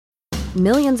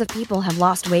Millions of people have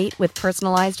lost weight with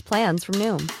personalized plans from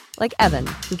Noom. Like Evan,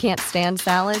 who can't stand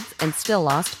salads and still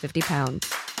lost 50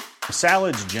 pounds.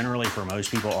 Salads generally for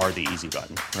most people are the easy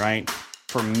button, right?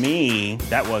 For me,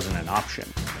 that wasn't an option.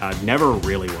 I never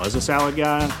really was a salad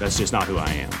guy. That's just not who I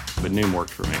am. But Noom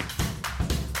worked for me.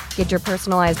 Get your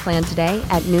personalized plan today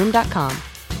at Noom.com.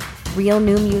 Real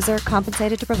Noom user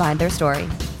compensated to provide their story.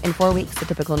 In 4 weeks, the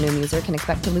typical Noom user can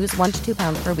expect to lose 1 to 2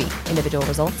 pounds per week. Individual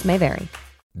results may vary.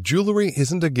 Jewelry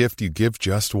isn't a gift you give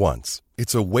just once.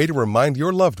 It's a way to remind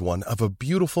your loved one of a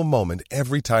beautiful moment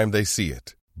every time they see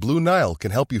it. Blue Nile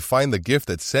can help you find the gift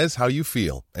that says how you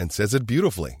feel and says it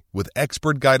beautifully, with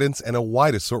expert guidance and a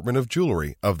wide assortment of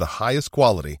jewelry of the highest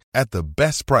quality at the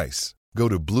best price. Go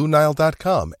to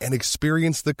BlueNile.com and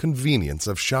experience the convenience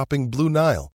of shopping Blue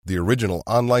Nile, the original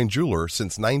online jeweler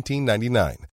since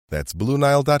 1999. That's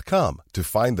BlueNile.com to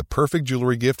find the perfect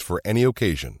jewelry gift for any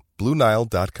occasion.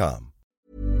 BlueNile.com.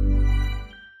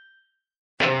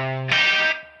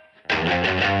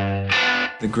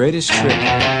 The greatest trick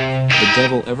the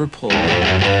devil ever pulled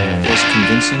was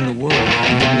convincing the world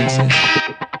he didn't exist.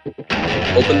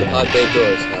 Open the pod bay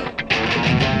doors, Hal.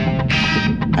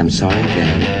 I'm sorry,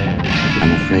 Dave.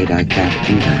 I'm afraid I can't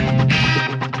do that.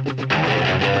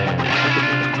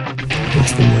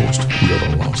 What's the most you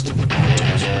ever lost in the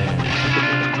contest?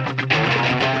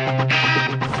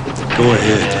 Go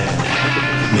ahead.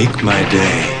 Make my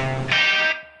day.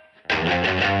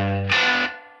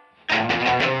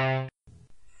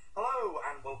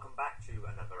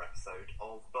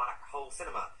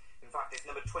 Cinema. In fact, it's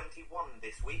number 21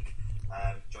 this week.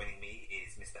 Joining me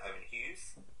is Mr. Owen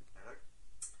Hughes. Hello.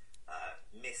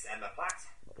 Miss Emma Platt.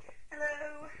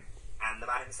 Hello. And the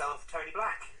man himself, Tony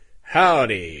Black.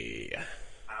 Howdy.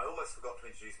 I almost forgot to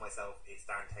introduce myself. It's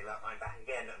Darren Taylor. I'm back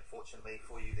again, unfortunately,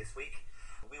 for you this week.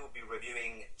 We will be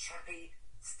reviewing Chappie,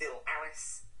 Still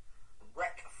Alice,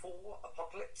 Wreck 4,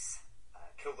 Apocalypse,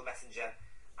 Kill the Messenger,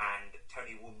 and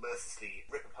Tony will mercilessly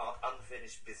rip apart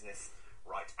Unfinished Business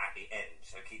right at the end,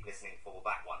 so keep listening for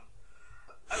that one.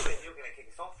 Owen, you're going to kick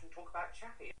us off and talk about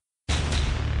Chappie.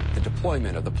 The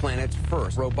deployment of the planet's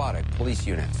first robotic police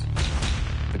units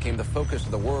became the focus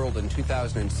of the world in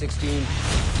 2016.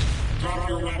 Drop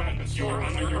your weapons, you're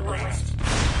under arrest.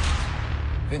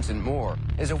 Vincent Moore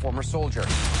is a former soldier.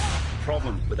 The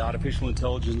problem with artificial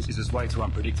intelligence is it's way too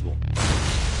unpredictable.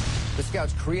 The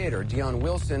Scout's creator, Dion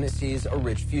Wilson, sees a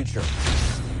rich future.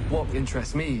 What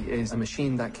interests me is a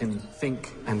machine that can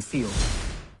think and feel.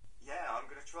 Yeah, I'm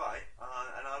going to try,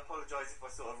 and I apologise if I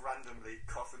sort of randomly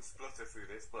cough and splutter through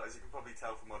this, but as you can probably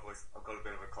tell from my voice, I've got a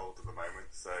bit of a cold at the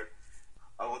moment, so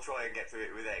I will try and get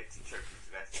through it without choking to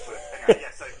death. But anyway,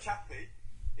 yeah, so Chappie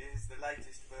is the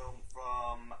latest film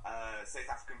from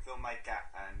South African filmmaker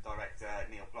and director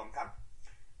Neil Blomkamp.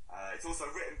 It's also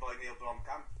written by Neil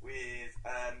Blomkamp with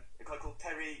a guy called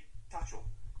Terry Tatchell,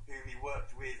 whom he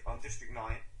worked with on District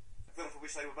 9. Film for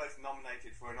which they were both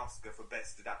nominated for an Oscar for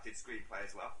Best Adapted Screenplay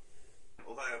as well.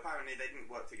 Although apparently they didn't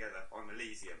work together on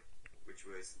Elysium, which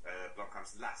was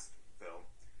Blomkamp's last film,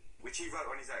 which he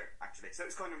wrote on his own, actually. So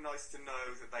it was kind of nice to know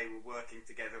that they were working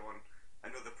together on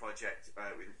another project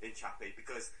in Chappie,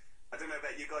 because I don't know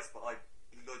about you guys, but I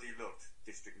bloody loved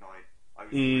District 9. I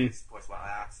was really surprised by it.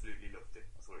 I absolutely loved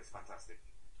it. I thought it was fantastic.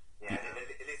 Yeah,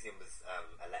 Elysium was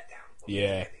a letdown.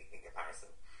 Yeah. In comparison.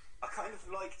 I kind of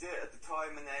liked it at the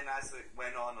time, and then as it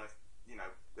went on,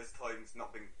 there's times not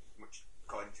been much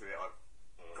kind to it. I've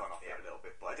gone off it a little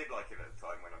bit, but I did like it at the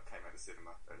time when I came out of the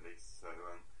cinema, at least. So,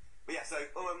 but yeah, so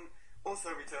also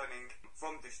returning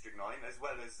from District 9, as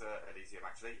well as Elysium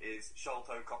actually, is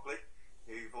Sholto Copley,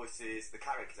 who voices the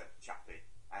character Chappie,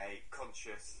 a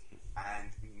conscious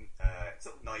and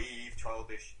sort of naive,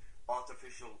 childish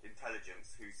artificial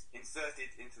intelligence who's inserted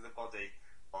into the body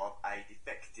of a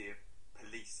defective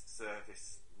police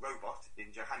service robot in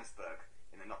Johannesburg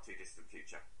in the not too distant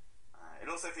future. It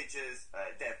also features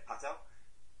Dev Patel,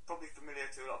 probably familiar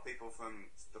to a lot of people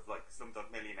from stuff like Slumdog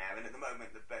Millionaire, and at the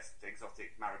moment the best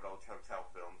exotic Marigold Hotel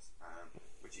films,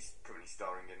 which he's currently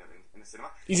starring in the cinema.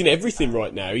 He's in everything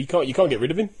right now. You can't get rid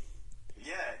of him.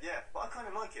 Yeah, but I kind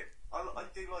of like him. I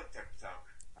do like Dev Patel.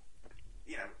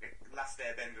 You know, Last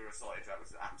Airbender aside, that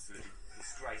was an absolutely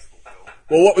disgraceful film.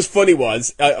 Well, what was funny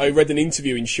was, I read an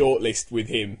interview in Shortlist with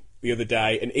him the other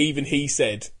day, and even he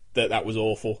said that was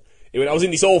awful. He went, I was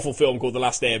in this awful film called The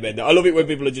Last Airbender. I love it when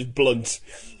people are just blunt.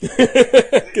 The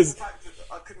fact that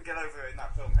I couldn't get over in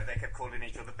that film how they kept calling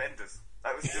each other benders.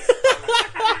 That was just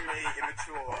really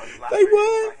immature and laughing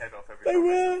my head off every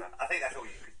time. I think that's all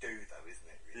you could do, though, isn't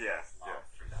it? Really? Yeah.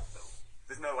 Through that film.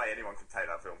 There's no way anyone can take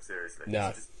that film seriously. No.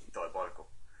 It's just diabolical.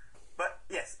 But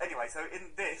yes, anyway, so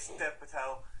in this, Dev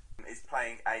Patel is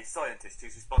playing a scientist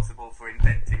who's responsible for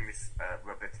inventing this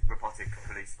robotic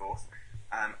police force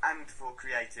and for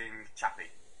creating Chappie.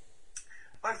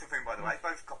 Both of whom, by the way,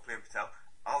 both Copley and Patel,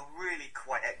 are really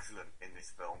quite excellent in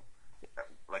this film.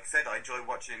 Like I said, I enjoy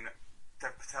watching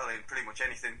Dev Patel in pretty much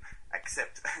anything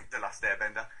except The Last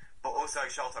Airbender, but also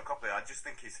Sharlto Copley. I just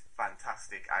think he's a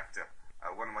fantastic actor.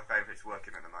 One of my favourites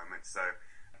working at the moment.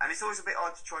 And it's always a bit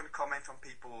hard to try and comment on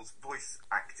people's voice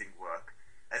acting work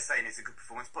as saying it's a good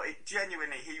performance, but it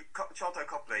genuinely, Sharlto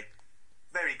Copley,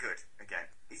 very good again.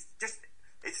 It's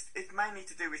mainly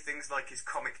to do with things like his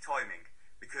comic timing,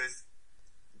 because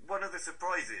one of the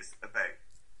surprises about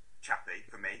Chappie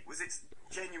for me was it's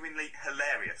genuinely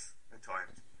hilarious at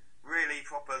times, really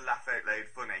proper laugh out loud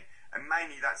funny, and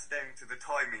mainly that's down to the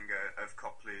timing of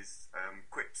Copley's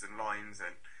quips and lines,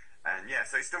 and yeah,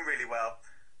 so it's done really well.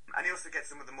 And he also gets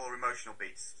some of the more emotional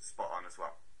beats spot on as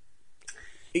well.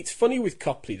 It's funny with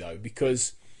Copley, though,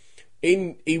 because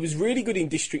he was really good in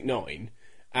District 9,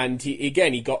 and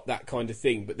he got that kind of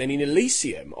thing. But then in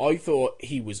Elysium, I thought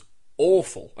he was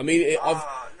awful. I mean,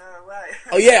 no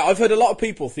way. I've heard a lot of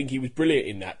people think he was brilliant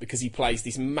in that because he plays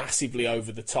this massively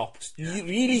over-the-top,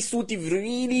 really sort of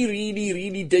really, really,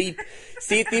 really deep,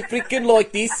 sit there freaking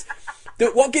like this.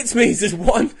 What gets me is there's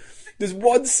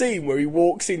one scene where he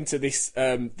walks into this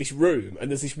room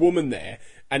and there's this woman there,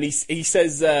 and he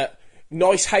says,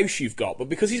 "Nice house you've got," but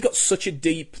because he's got such a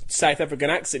deep South African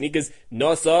accent, he goes,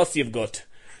 "Nice house you've got."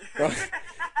 Right?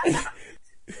 We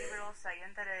were all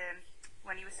saying that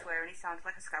when he was swearing, he sounded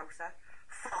like a Scouser.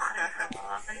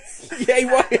 Yeah, he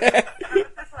was. Yeah.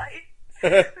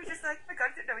 We were just like, my God,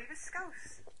 I didn't know he was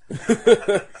Scouse.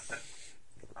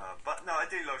 But no, I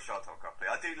do love Sharlto Copley.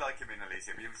 I do like him in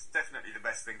Elysium. He was definitely the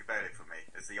best thing about it for me,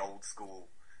 as the old school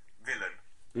villain,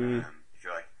 if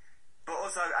you like. But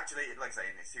also, actually, like I say,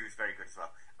 in this, he was very good as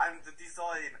well. And the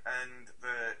design and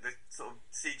the sort of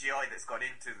CGI that's gone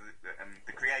into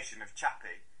the creation of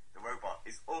Chappie, the robot,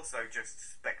 is also just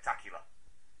spectacular.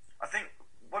 I think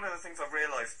one of the things I've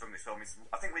realised from this film is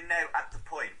I think we're now at the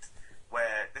point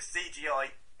where the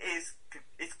CGI is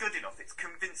good enough, it's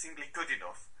convincingly good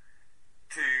enough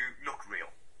to look real.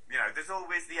 You know, there's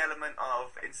always the element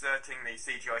of inserting the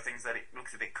CGI things that it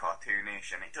looks a bit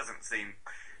cartoonish and it doesn't seem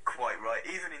quite right.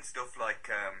 Even in stuff like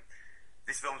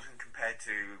this film's been compared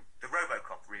to the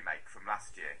RoboCop remake from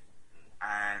last year,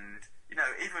 and you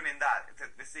know, even in that,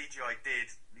 the CGI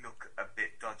did look a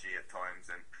bit dodgy at times.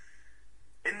 And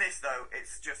in this, though,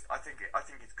 it's just I think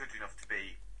it's good enough to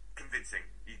be convincing.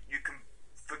 You can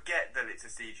forget that it's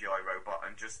a CGI robot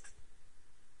and just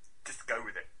go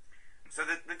with it. So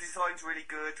the design's really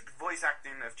good. The voice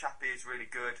acting of Chappie is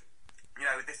really good. You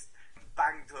know, this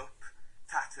banged up,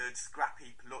 tattered, scrap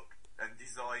heap look and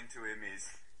design to him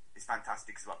is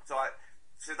fantastic as well.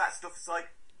 So that stuff aside,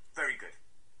 very good.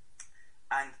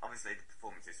 And obviously the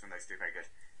performances from those two are very good.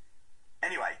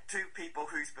 Anyway, two people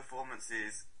whose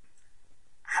performances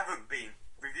haven't been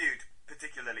reviewed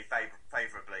particularly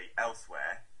favourably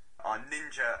elsewhere are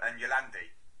Ninja and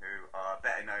Yolandi, who are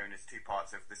better known as two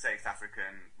parts of the South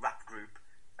African rap group.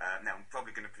 Now, I'm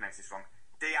probably going to pronounce this wrong.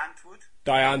 Die Antwoord?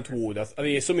 Die Antwoord, I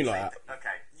think it's something like that.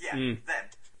 Okay, yeah, them.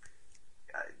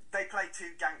 They play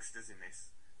two gangsters in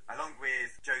this, along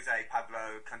with Jose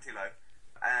Pablo Cantillo,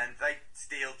 and they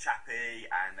steal Chappie,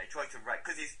 and they try to wreck,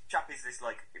 because Chappie's this,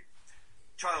 like,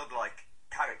 childlike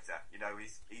character, you know,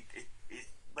 he's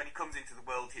when he comes into the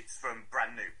world, it's from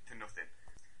brand new to nothing.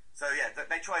 So yeah,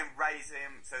 they try and raise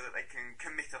him so that they can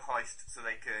commit a heist, so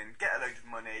they can get a load of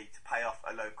money to pay off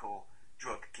a local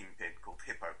drug kingpin called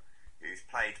Hippo, who's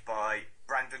played by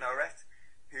Brandon Oreth,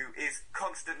 who is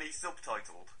constantly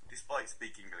subtitled despite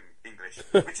speaking English,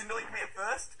 which annoyed me at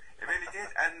first. It really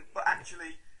did, but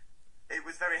actually it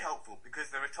was very helpful,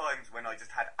 because there are times when I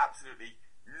just had absolutely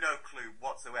no clue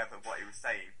whatsoever what he was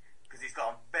saying, because he's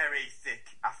got a very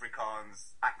thick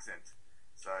Afrikaans accent.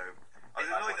 So I was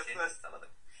annoyed at first.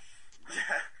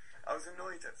 Yeah, I was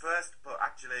annoyed at first, but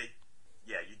actually,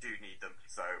 yeah, you do need them,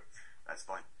 so that's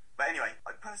fine. But anyway,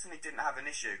 I personally didn't have an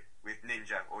issue with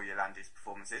Ninja or Yolandi's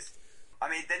performances. I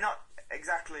mean, they're not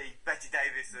exactly Bette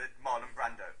Davis and Marlon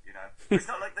Brando, you know. It's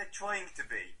not like they're trying to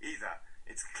be, either.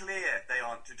 It's clear they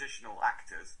aren't traditional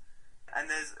actors. And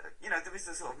there is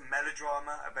a sort of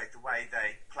melodrama about the way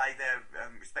they play their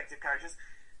respective characters,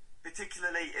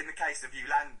 particularly in the case of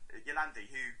Yolandi,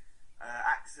 who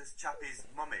acts as Chappie's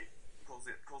mummy.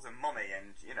 Calls him mummy,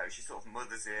 and you know, she sort of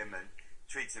mothers him and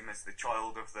treats him as the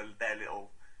child of their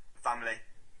little family.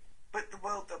 But the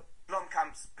world that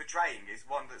Blomkamp's portraying is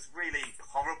one that's really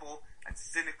horrible and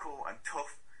cynical and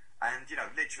tough, and you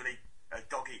know, literally a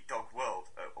dog-eat-dog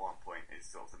world at one point is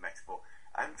sort of the metaphor.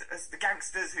 And as the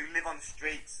gangsters who live on the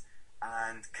streets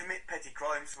and commit petty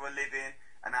crimes for a living,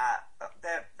 and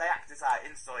they act as our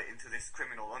insight into this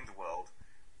criminal underworld.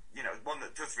 You know, one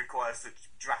that does require such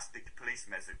drastic police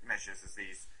measures as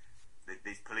these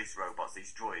police robots,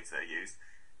 these droids that are used.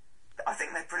 I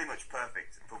think they're pretty much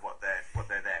perfect for what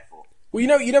they're there for. Well,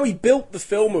 you know, he built the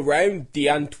film around the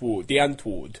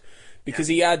Antwoord, because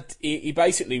he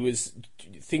basically was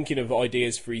thinking of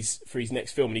ideas for his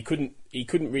next film, and he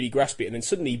couldn't really grasp it. And then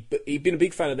suddenly, he'd been a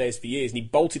big fan of theirs for years, and he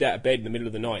bolted out of bed in the middle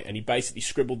of the night, and he basically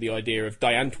scribbled the idea of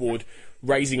Die Antwoord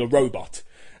raising a robot.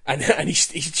 And he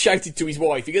shouted to his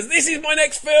wife, he goes, "This is my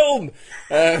next film!"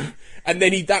 And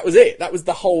then that was it. That was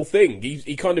the whole thing.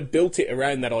 He kind of built it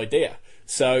around that idea.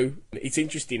 So it's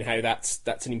interesting how that's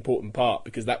an important part,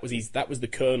 because that was the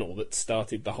kernel that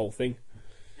started the whole thing.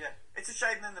 Yeah, it's a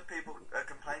shame then that people are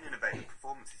complaining about the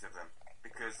performances of them,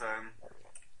 because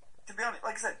to be honest,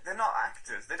 like I said, they're not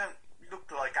actors. They don't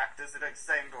look like actors. They don't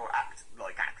sound or act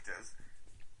like actors.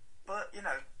 But you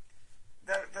know,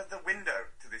 they're the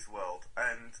window to this world,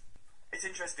 and it's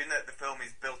interesting that the film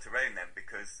is built around them,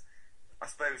 because I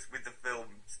suppose with the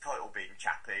film's title being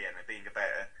Chappie and it being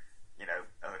about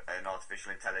an artificial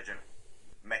intelligent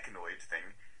mechanoid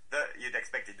thing, that you'd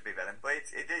expect it to be villain, but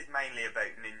it is mainly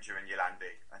about Ninja and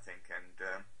Yolandi, I think, and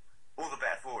all the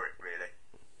better for it, really.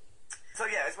 So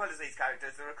yeah, as well as these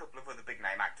characters, there are a couple of other big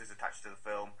name actors attached to the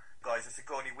film. Guys,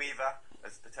 Sigourney Weaver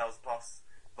as Patel's boss,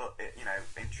 but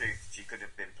in truth, she could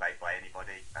have been played by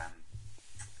anybody.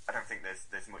 I don't think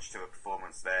there's much to her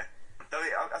performance there. Though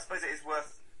I suppose it is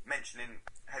worth mentioning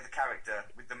how the character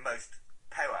with the most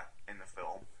power in the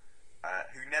film,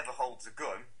 who never holds a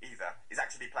gun either, is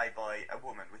actually played by a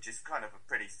woman, which is kind of a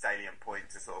pretty salient point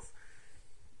to sort of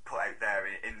put out there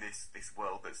in this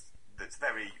world that's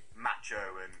very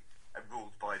macho and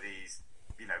ruled by these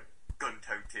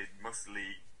gun-toted,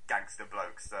 muscly gangster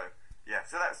blokes. So yeah,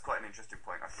 so that was quite an interesting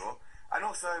point, I thought. And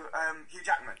also Hugh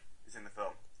Jackman is in the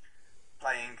film,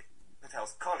 playing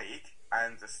Patel's colleague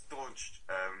and a staunch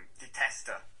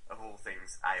detester of all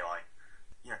things AI.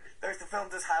 You know, though if the film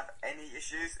does have any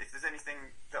issues, if there's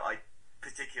anything that I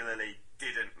particularly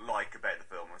didn't like about the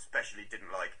film, or especially didn't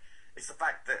like, it's the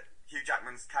fact that Hugh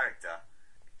Jackman's character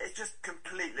is just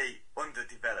completely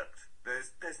underdeveloped.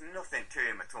 There's nothing to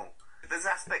him at all. There's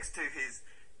aspects to his,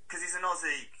 because he's an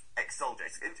Aussie ex-soldier.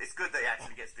 It's good that he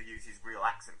actually gets to use his real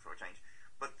accent for a change.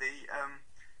 But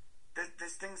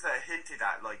there's things that are hinted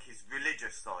at, like his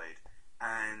religious side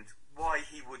and why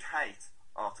he would hate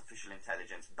artificial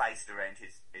intelligence based around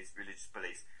his religious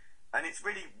beliefs, and it's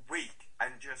really weak,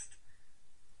 and just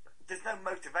there's no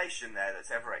motivation there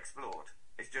that's ever explored.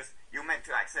 It's just you're meant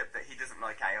to accept that he doesn't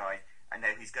like AI, and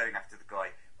now he's going after the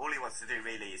guy. All he wants to do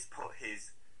really is put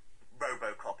his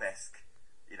RoboCop-esque,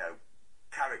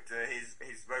 character,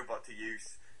 his robot to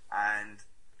use, and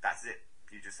that's it.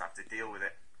 You just have to deal with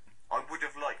it. I would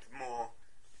have liked more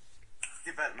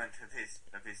development of his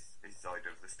side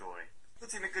of the story.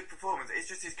 Puts in a good performance. It's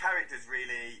just his character's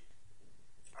really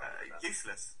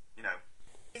useless,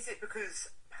 Is it because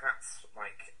perhaps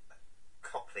like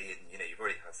Copley and you've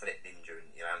already kind of said it, Ninja and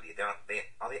Yolandi,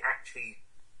 are they actually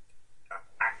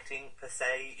acting per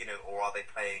se, or are they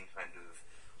playing kind of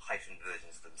heightened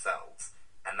versions of themselves?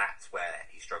 And that's where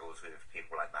he struggles with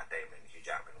people like Matt Damon and Hugh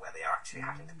Jackman, where they are actually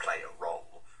having to play a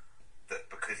role that,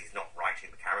 because he's not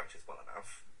writing the characters well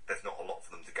enough, there's not a lot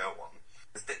for them to go on.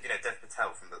 Dev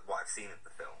Patel, from what I've seen of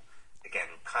the film, again,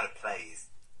 kind of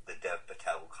plays the Dev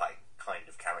Patel kind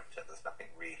of character. There's nothing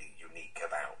really unique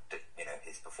about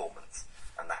his performance,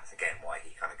 and that's again why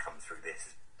he kind of comes through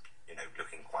this,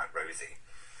 looking quite rosy,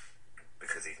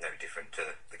 because he's no different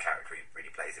to the character he really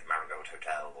plays in Marigold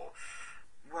Hotel.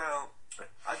 Well,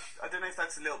 I don't know if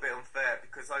that's a little bit unfair,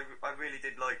 because I really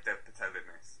did like Dev Patel in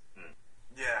this.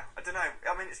 Yeah, I don't know.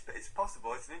 I mean, it's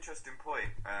possible. It's an interesting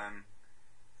point.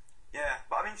 Yeah,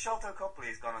 but I mean, Sholto Copley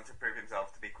has gone on to prove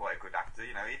himself to be quite a good actor.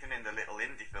 Even in the little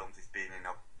indie films he's been in,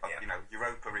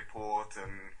 Europa Report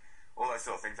and all those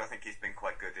sort of things. I think he's been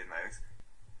quite good in those.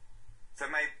 So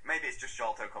maybe it's just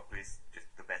Sholto Copley's just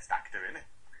the best actor in it.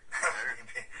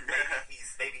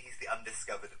 maybe he's the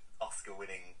undiscovered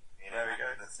Oscar-winning there we go.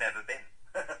 That's never been.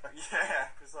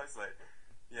 Yeah, precisely.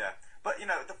 Yeah, but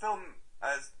the film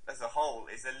as a whole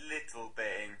is a little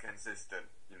bit inconsistent.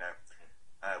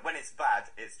 When it's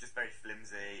bad, it's just very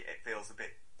flimsy. It feels a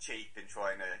bit cheap in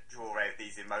trying to draw out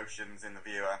these emotions in the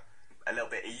viewer. A little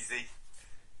bit easy.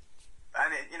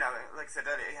 And it, like I said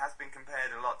earlier, it has been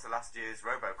compared a lot to last year's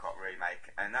RoboCop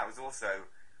remake, and that was also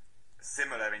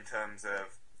similar in terms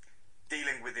of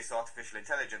dealing with this artificial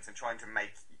intelligence and trying to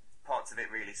make parts of it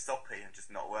really soppy and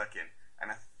just not working. And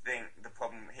I think the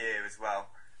problem here as well,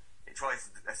 it tries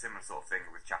a similar sort of thing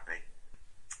with Chappie.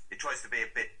 it tries to be a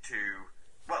bit too,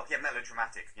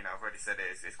 melodramatic. You know, I've already said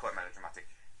it's quite melodramatic.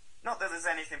 Not that there's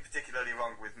anything particularly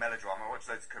wrong with melodrama. I watch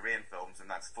loads of Korean films, and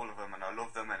that's full of them, and I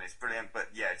love them, and it's brilliant.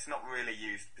 But yeah, it's not really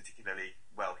used particularly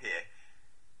well here.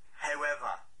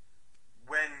 However,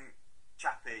 when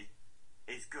Chappie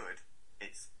is good,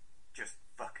 it's just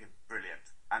fucking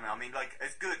brilliant. And I mean, like,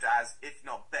 as good as, if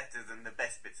not better than, the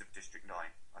best bits of District 9,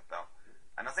 I felt.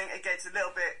 And I think it gets a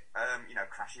little bit,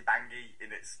 crashy-bangy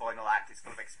in its final act. It's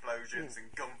full of explosions and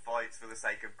gunfights for the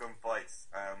sake of gunfights.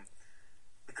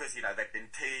 Because, they've been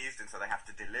teased, and so they have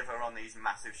to deliver on these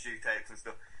massive shootouts and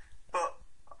stuff. But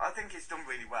I think it's done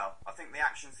really well. I think the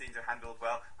action scenes are handled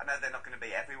well. I know they're not going to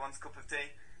be everyone's cup of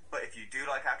tea, but if you do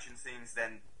like action scenes,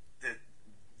 then,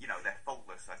 they're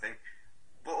faultless, I think.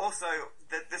 But also,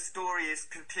 the story is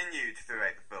continued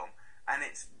throughout the film, and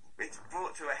it's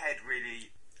brought to a head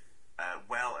really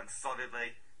well and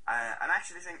solidly. And I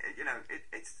actually think,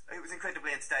 it was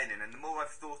incredibly entertaining, and the more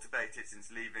I've thought about it since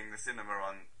leaving the cinema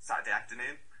on Saturday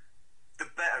afternoon, the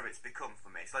better it's become for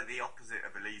me. It's like the opposite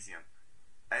of Elysium.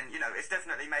 And, it's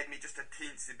definitely made me just a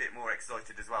teensy bit more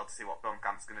excited as well to see what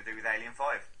Blomkamp's going to do with Alien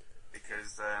 5.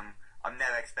 Because I'm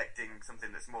now expecting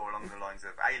something that's more along the lines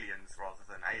of Aliens rather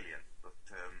than Alien. But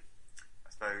I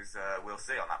suppose we'll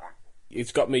see on that one.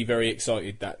 It's got me very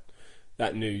excited,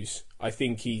 that news. I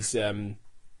think he's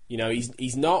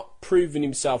not proven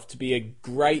himself to be a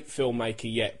great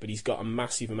filmmaker yet, but he's got a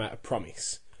massive amount of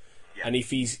promise. Yeah. And if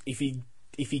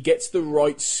he gets the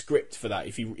right script for that,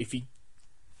 if he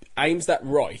aims that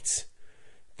right,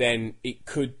 then it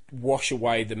could wash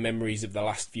away the memories of the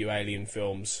last few Alien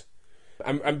films,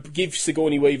 and give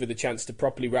Sigourney Weaver the chance to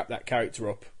properly wrap that character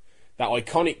up, that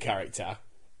iconic character.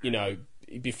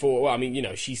 Before, well, I mean,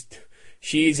 she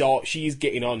is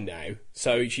getting on now,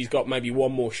 so she's got maybe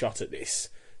one more shot at this.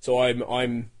 So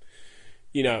I'm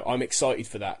excited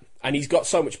for that. And he's got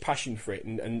so much passion for it,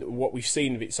 and what we've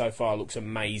seen of it so far looks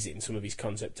amazing, some of his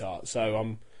concept art.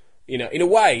 So in a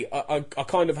way, I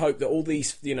kind of hope that all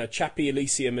these, Chappie,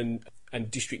 Elysium and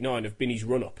District 9 have been his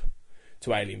run-up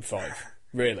to Alien 5,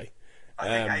 really. I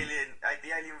think the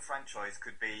Alien franchise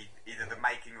could be either the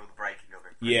making or the breaking of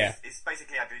it. Yeah. It's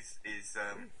basically had his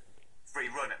free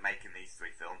run at making these three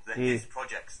films. They're his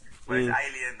projects. Whereas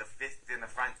Alien, the fifth in the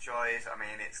franchise, I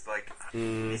mean, it's like,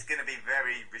 it's going to be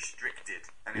very restricted,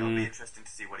 and it'll be interesting to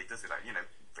see what he does with that.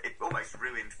 It almost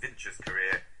ruined Fincher's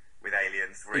career with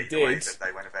Alien 3, the way that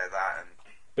they went about that.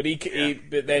 But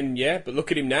look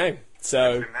at him now.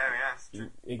 So, look at him now, yeah.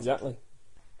 Exactly.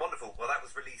 Wonderful. Well, that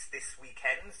was released this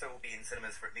weekend, so we'll be in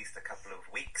cinemas for at least a couple of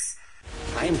weeks.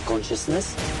 I am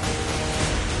consciousness.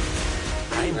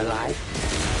 I am alive.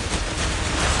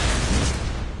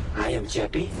 I am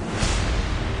Chappie.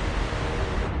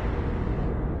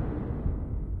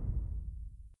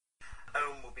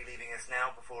 Owen will be leaving us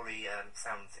now before he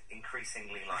sounds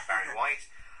increasingly like Barry White.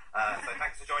 So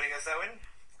thanks for joining us, Owen.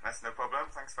 That's no problem.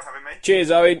 Thanks for having me. Cheers,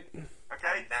 Owen.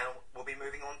 Okay. And now we'll be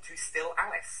moving on to Still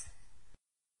Alice.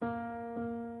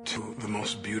 To the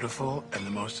most beautiful and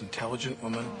the most intelligent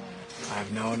woman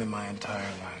I've known in my entire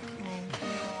life.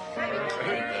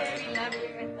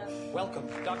 Welcome,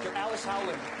 Dr. Alice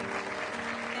Howland.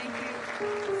 Thank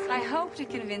you. I hope to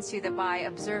convince you that by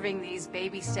observing these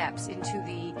baby steps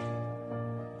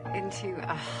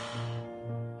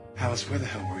Alice, where the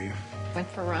hell were you? Went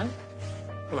for a run.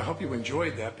 Well, I hope you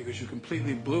enjoyed that because you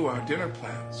completely blew our dinner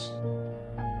plans.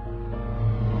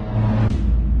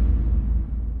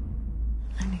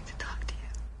 I need to talk to you.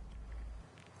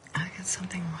 I got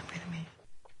something wrong with me.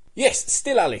 Yes,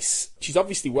 Still Alice. She's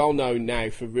obviously well known now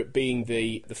for being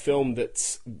the film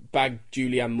that's bagged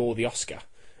Julianne Moore the Oscar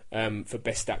for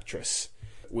Best Actress,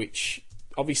 which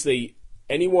obviously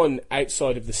anyone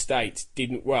outside of the States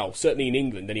didn't, well, certainly in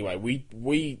England anyway,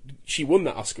 she won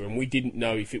that Oscar and we didn't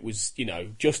know if it was,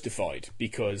 justified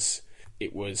because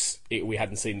we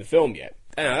hadn't seen the film yet.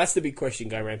 And that's the big question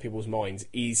going around people's minds,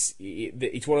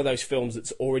 it's one of those films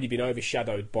that's already been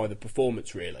overshadowed by the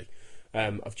performance, really,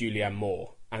 of Julianne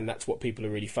Moore, and that's what people are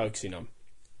really focusing on.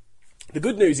 The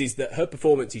good news is that her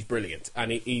performance is brilliant,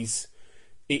 and it is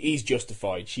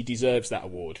justified. She deserves that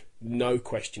award, no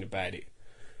question about it.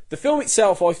 The film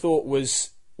itself, I thought, was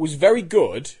very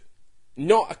good.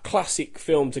 Not a classic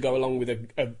film to go along with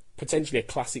a potentially a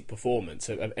classic performance,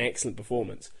 an excellent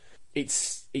performance.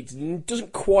 It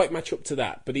doesn't quite match up to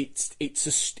that, but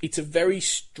it's a very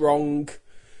strong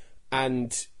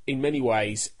and in many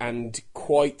ways and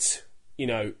quite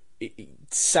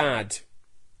sad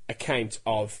account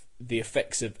of the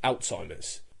effects of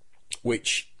Alzheimer's,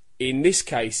 which in this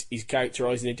case is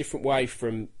characterised in a different way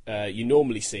from you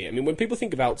normally see it. I mean, when people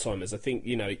think of Alzheimer's, I think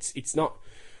it's not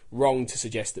wrong to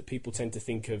suggest that people tend to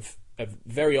think of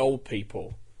very old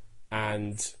people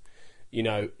and, you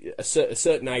know, a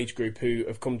certain age group who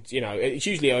have come, you know, it's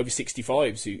usually over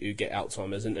 65s who get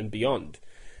Alzheimer's and beyond.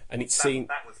 And it's seen...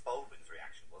 That was Baldwin's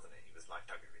reaction, wasn't it? He was like,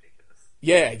 don't be ridiculous.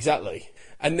 Yeah, exactly.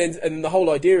 And the whole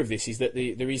idea of this is that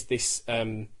there is this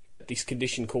this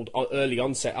condition called early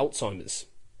onset Alzheimer's.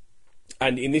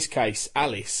 And in this case,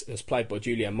 Alice, as played by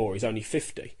Julianne Moore, is only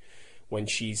 50 when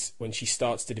she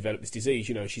starts to develop this disease.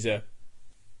 You know, she's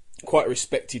quite a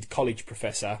respected college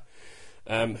professor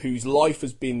whose life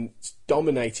has been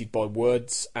dominated by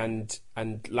words and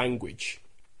language,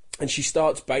 and she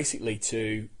starts basically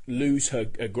to lose her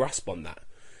grasp on that,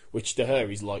 which to her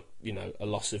is like, you know, a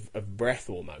loss of breath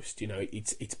almost. You know,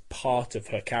 it's part of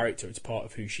her character, it's part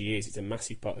of who she is, it's a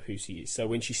massive part of who she is. So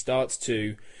when she starts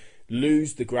to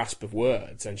lose the grasp of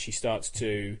words and she starts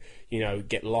to, you know,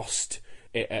 get lost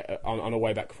on her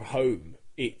way back from home,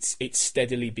 it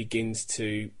steadily begins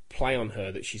to play on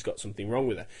her that she's got something wrong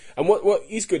with her. And what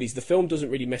is good is the film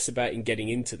doesn't really mess about in getting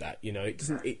into that. You know,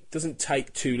 it doesn't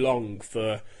take too long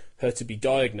for her to be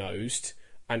diagnosed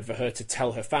and for her to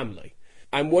tell her family.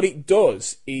 And what it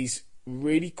does is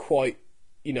really quite,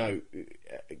 you know,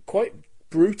 quite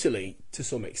brutally to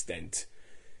some extent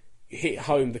hit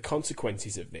home the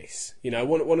consequences of this. You know,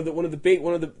 one of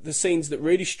the scenes that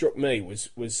really struck me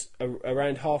was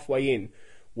around halfway in,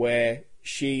 where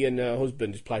she and her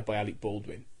husband, who's played by Alec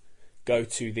Baldwin, go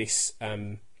to this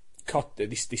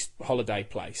this holiday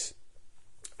place,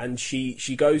 and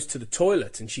she goes to the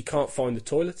toilet and she can't find the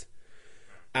toilet,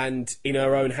 and in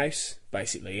her own house,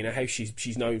 basically in a house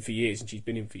she's known for years and she's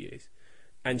been in for years,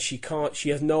 and she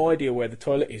has no idea where the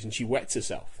toilet is, and she wets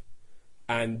herself.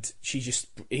 And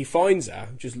he finds her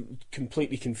just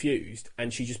completely confused,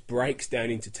 and she just breaks down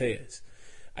into tears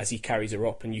as he carries her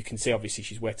up, and you can see obviously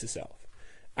she's wet herself.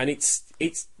 And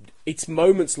it's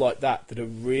moments like that that are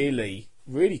really,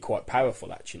 really quite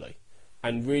powerful actually,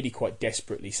 and really quite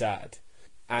desperately sad.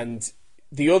 And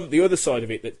the other side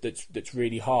of it that's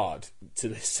really hard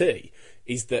to see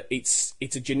is that it's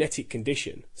a genetic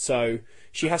condition. So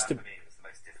she has to.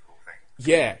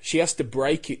 Yeah, she has to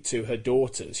break it to her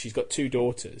daughters. She's got two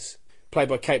daughters, played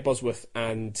by Kate Bosworth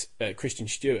and Kristen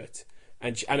Stewart,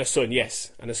 and a son.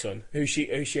 Yes, and a son who she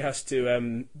has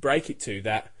to break it to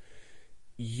that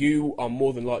you are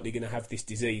more than likely going to have this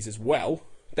disease as well.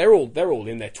 They're all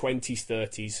in their 20s,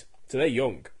 30s, so they're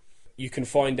young. You can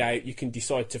find out. You can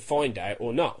decide to find out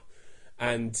or not.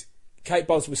 And Kate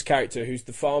Bosworth's character, who's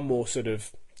the far more sort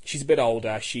of, she's a bit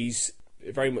older. She's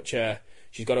very much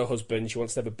she's got her husband. She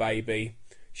wants to have a baby.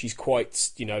 She's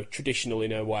quite, you know, traditional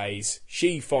in her ways.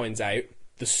 She finds out.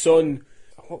 The son...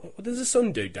 What does the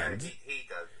son do, Dan? He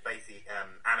does. Basically,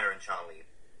 Anna and Charlie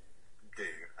do,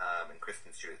 and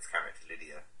Kristen Stewart's character,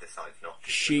 Lydia, decides not to.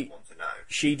 She doesn't want to know.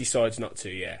 She decides not to,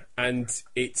 yeah. And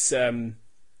it's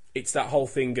that whole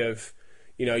thing of,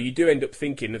 you know, you do end up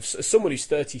thinking of someone who's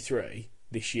 33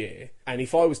 this year, and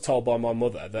if I was told by my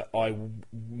mother that I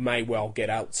may well get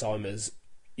Alzheimer's,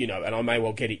 you know, and I may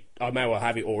well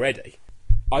have it already,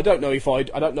 I don't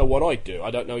know what I'd do.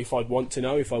 I don't know if I'd want to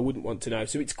know, if I wouldn't want to know.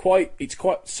 So it's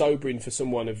quite sobering for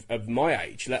someone of my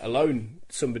age, let alone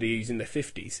somebody who's in their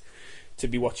 50s, to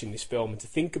be watching this film and to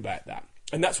think about that.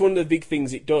 And that's one of the big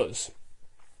things it does.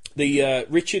 The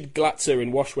Richard Glatzer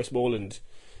and Wash Westmoreland,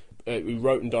 who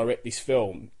wrote and directed this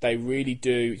film, they really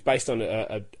do. It's based on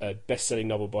a best-selling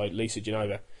novel by Lisa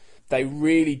Genova. They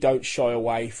really don't shy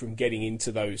away from getting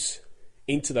into those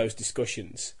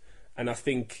discussions. And I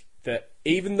think that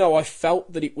even though I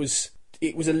felt that it was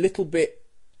a little bit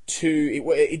too,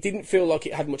 it didn't feel like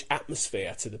it had much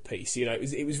atmosphere to the piece. You know,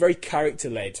 it was very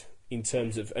character-led in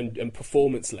terms of and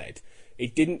performance-led.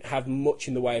 It didn't have much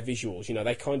in the way of visuals. You know,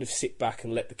 they kind of sit back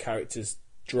and let the characters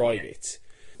drive it,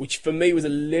 which for me was a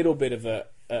little bit of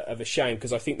a shame,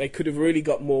 because I think they could have really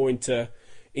got more into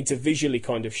visually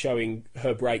kind of showing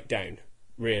her breakdown.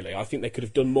 Really, I think they could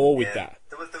have done more with that.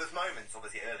 There was moments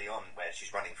obviously early on where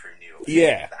she's running through New York.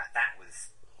 Yeah, that was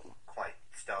quite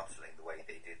startling the way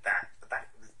they did that. But that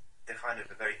was the kind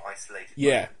of a very isolated.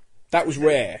 Yeah. Moment. That was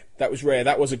rare.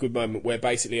 That was a good moment where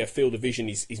basically her field of vision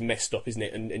is messed up, isn't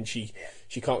it? And she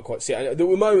can't quite see it. There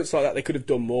were moments like that they could have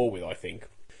done more with, I think.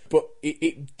 But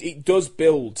it does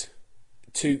build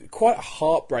to quite a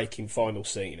heartbreaking final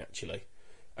scene, actually.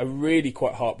 A really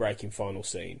quite heartbreaking final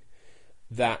scene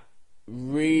that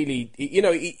really, you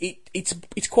know,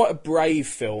 it's quite a brave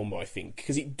film, I think,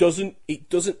 because it doesn't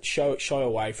shy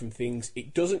away from things.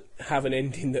 It doesn't have an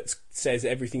ending that says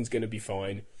everything's going to be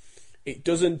fine. It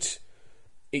doesn't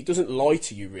lie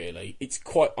to you, really. It's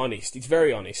quite honest. It's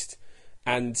very honest,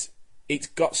 and it's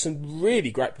got some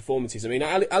really great performances. I mean,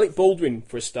 Alec Baldwin,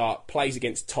 for a start, plays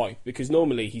against type, because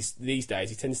normally these days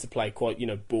he tends to play quite,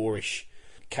 boorish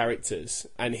characters,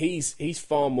 and he's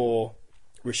far more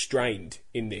restrained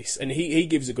in this, and he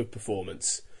gives a good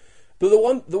performance. But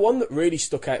the one that really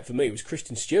stuck out for me was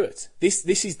Kristen Stewart. This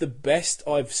is the best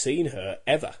I've seen her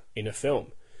ever in a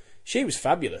film. She was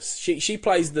fabulous. She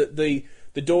plays the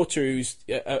daughter who's,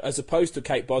 as opposed to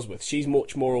Kate Bosworth, she's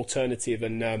much more alternative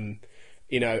and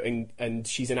and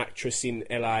she's an actress in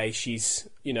LA. She's,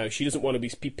 she doesn't want to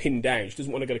be pinned down. She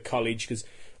doesn't want to go to college, because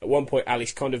at one point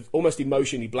Alice kind of almost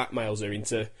emotionally blackmails her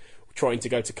into trying to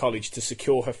go to college to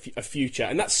secure her a future.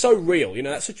 And that's so real,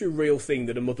 that's such a real thing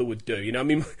that a mother would do. I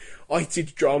mean, I did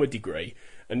a drama degree,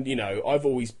 and, I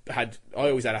always had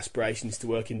aspirations to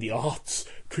work in the arts,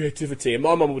 creativity, and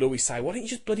my mum would always say, why don't you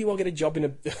just bloody well get a job in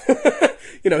a,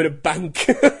 in a bank,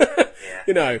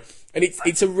 and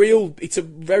it's a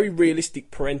very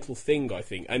realistic parental thing, I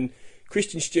think. And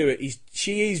Kristen Stewart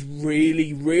she is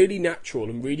really, really natural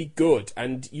and really good,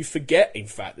 and you forget, in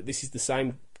fact, that this is the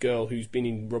same girl who's been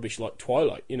in rubbish like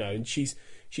Twilight, and she's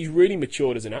really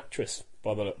matured as an actress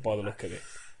by the look of it.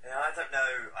 Yeah, I don't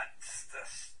know.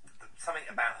 Something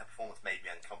about her performance made me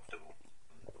uncomfortable.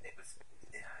 It was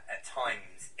at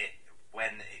times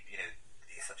when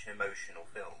it's such an emotional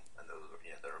film, and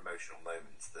there are emotional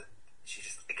moments that she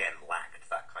just again lacked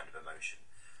that kind of emotion.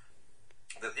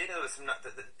 There was some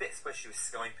the bits where she was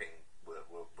Skyping were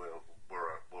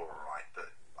alright,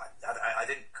 but I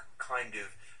didn't kind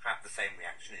of have the same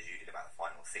reaction as you did about the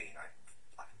final scene. I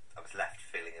was left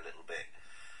feeling a little bit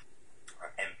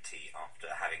empty after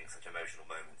having such emotional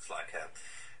moments, like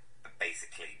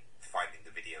basically finding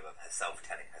the video of herself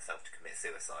telling herself to commit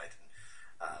suicide,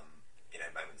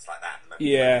 and moments like that.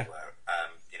 Yeah. Where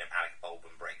Alec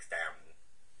Baldwin breaks down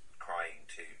crying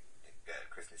to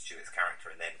Kristen Stewart's character,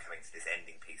 and then coming to this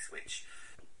ending piece, which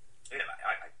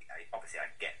I obviously I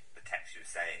get the text you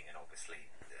were saying, and obviously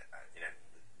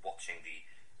watching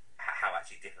how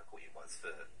actually difficult it was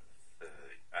for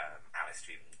Alice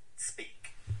to even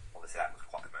speak. Obviously that was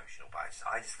quite emotional, but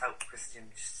I just felt Kristen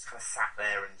just kind of sat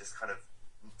there and just kind of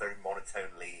very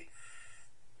monotonely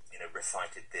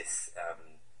recited this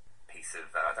piece of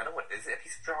I don't know, what is it, a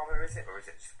piece of drama, is it, or is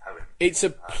it just a poem? It's a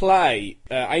play,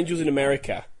 Angels in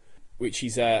America, which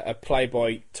is a play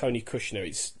by Tony Kushner.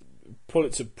 It's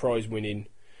Pulitzer Prize winning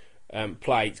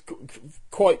play. It's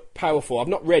quite powerful. I've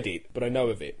not read it, but I know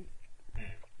of it,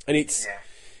 and it's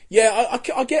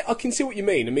I can see what you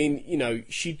mean. I mean,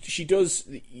 she does,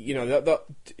 that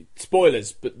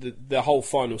spoilers, but the whole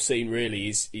final scene really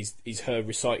is her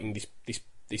reciting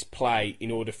this play in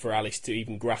order for Alice to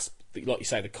even grasp, like you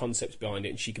say, the concepts behind it,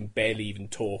 and she can barely even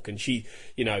talk, and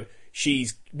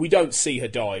we don't see her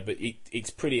die, but it's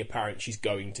pretty apparent she's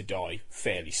going to die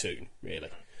fairly soon, really.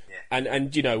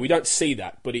 And we don't see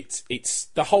that, but it's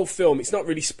the whole film. It's not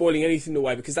really spoiling anything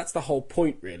away, because that's the whole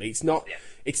point, really. It's not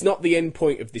the end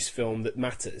point of this film that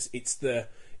matters.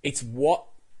 It's what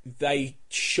they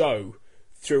show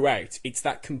throughout. It's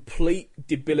that complete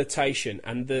debilitation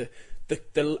and the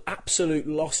absolute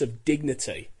loss of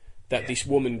dignity that this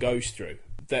woman goes through.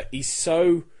 That is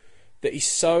so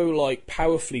like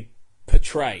powerfully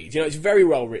portrayed. It's very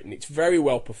well written. It's very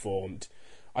well performed.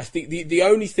 I think the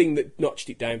only thing that notched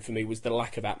it down for me was the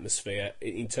lack of atmosphere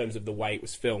in terms of the way it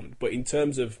was filmed. But in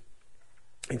terms of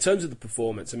the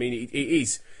performance, I mean, it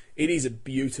is a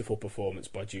beautiful performance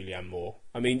by Julianne Moore.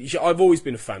 I mean, I've always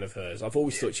been a fan of hers. I've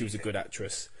always thought she was a good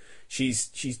actress.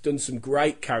 She's done some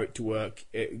great character work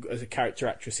as a character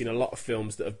actress in a lot of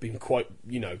films that have been quite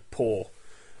poor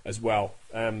as well.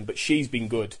 But she's been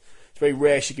good. It's very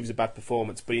rare she gives a bad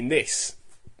performance, but in this,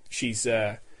 she's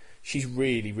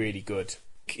really, really good.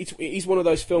 It is one of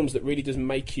those films that really does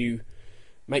make you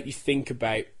think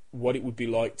about what it would be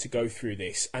like to go through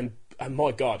this, and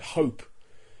my God, hope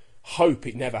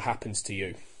it never happens to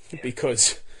you,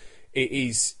 because it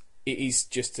is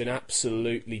just an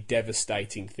absolutely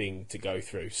devastating thing to go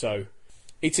through. So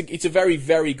it's a very,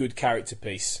 very good character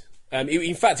piece.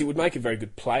 In fact, it would make a very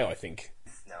good play, I think.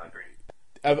 No, I agree.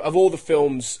 Of all the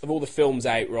films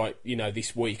out right,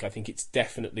 this week, I think it's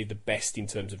definitely the best in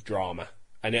terms of drama.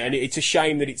 And it's a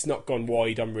shame that it's not gone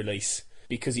wide on release,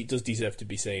 because it does deserve to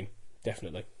be seen.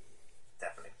 Definitely.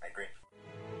 Definitely, I agree.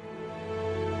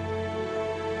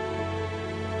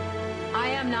 I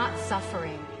am not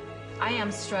suffering. I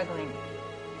am struggling.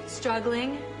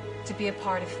 Struggling to be a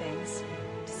part of things.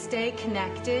 To stay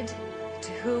connected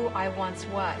to who I once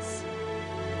was.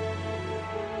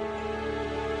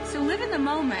 So live in the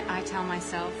moment, I tell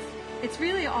myself. It's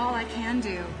really all I can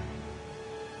do.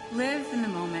 Live in the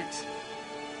moment.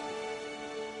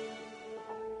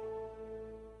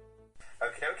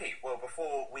 Okay, well,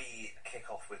 before we kick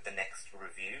off with the next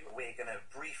review, we're going to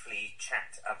briefly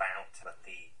chat about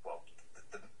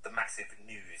the massive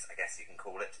news, I guess you can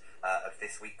call it, of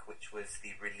this week, which was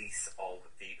the release of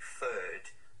the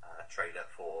third trailer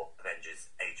for Avengers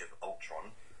Age of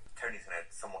Ultron. Tony's going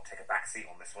to somewhat take a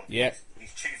backseat on this one. Yeah.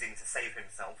 He's choosing to save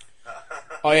himself.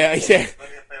 Yeah.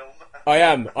 I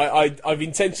am. I've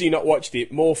intentionally not watched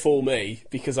it, more for me,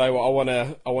 because I want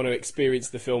to experience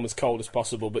the film as cold as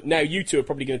possible. But now you two are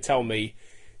probably going to tell me,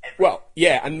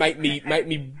 and make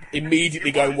me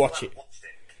immediately go and watch it.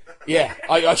 Yeah,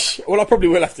 I probably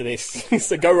will after this.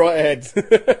 So go right ahead. So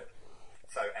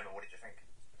Emma, what did you think?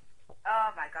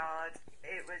 Oh my god,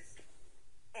 it was.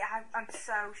 I'm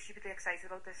so stupidly excited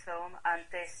about this film, and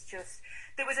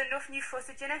there was enough new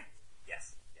footage in it.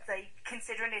 Yes. Like,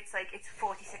 considering it's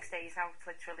 46 days now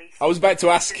to release. I was about to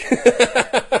ask. You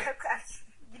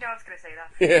know I was going to say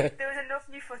that. Yeah. There was enough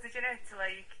new footage in it to,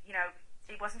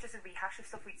 it wasn't just a rehash of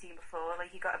stuff we'd seen before. Like,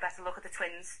 you got a better look at the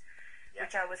twins,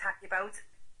 which I was happy about.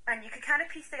 And you could kind of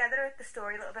piece together the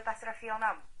story a little bit better, I feel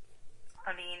now.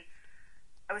 I mean,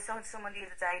 I was talking to someone the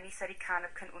other day, and he said he kind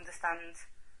of can understand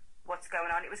what's going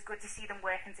on. It was good to see them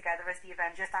working together as the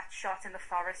Avengers. That shot in the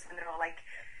forest when they're all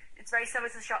it's very similar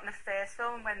to the shot in the first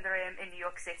film when they're in New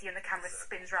York City and the camera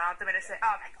spins around them, and it's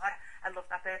oh my god, I love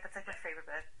that bit. That's my favourite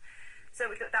bit. So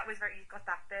that was you got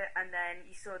that bit, and then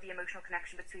you saw the emotional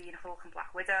connection between Hulk and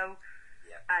Black Widow,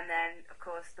 and then of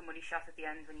course the money shot at the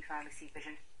end when you finally see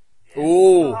Vision. Yeah.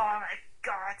 Ooh. Oh my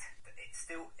god! It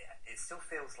still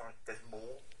feels like there's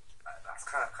more. That's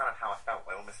kind of how I felt.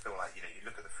 I almost feel like you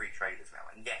look at the free trailers now,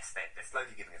 and yes, they're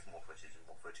slowly giving us more footage and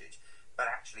more footage. But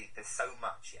actually, there's so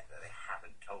much yet that they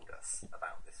haven't told us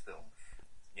about this film.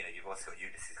 You've also got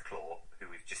Ulysses Claw, who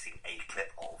we've just seen a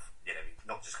clip of.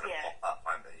 Not just going to pop up.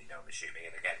 I'm assuming.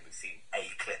 And again, we've seen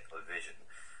a clip of Vision,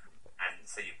 and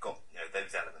so you've got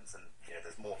those elements, and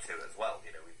there's more to it as well. We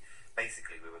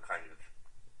were kind of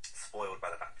spoiled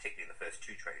by the fact, particularly in the first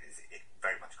two trailers, it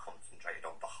very much concentrated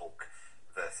on the Hulk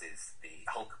versus the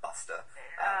Hulkbuster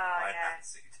Iron Man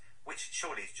suit. Which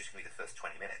surely is just going to be the first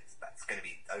 20 minutes. That's going to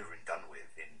be over and done with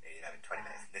in 20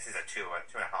 minutes. This is a 2.5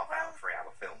 hour, 3 hour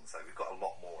film, so we've got a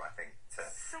lot more, I think, to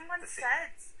see.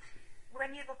 Said,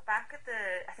 when you look back at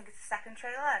I think it's the second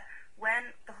trailer,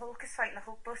 when the Hulk is fighting the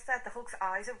Hulkbuster, the Hulk's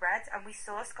eyes are red, and we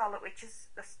saw Scarlet Witch,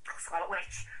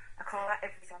 I call that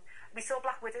every time. We saw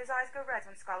Black Widow's eyes go red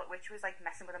when Scarlet Witch was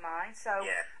messing with her mind. So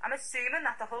I'm assuming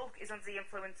that the Hulk is under the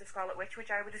influence of Scarlet Witch, which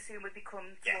I would assume would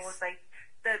become towards the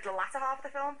latter half of the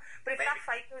film. But if that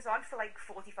fight goes on for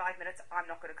 45 minutes, I'm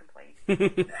not going to complain.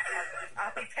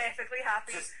 I'll be perfectly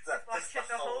happy watching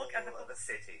the Hulk and the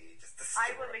city.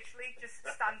 I will literally just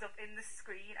stand up in the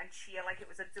screen and cheer like it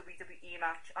was a WWE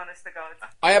match, honest to God.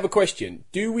 I have a question.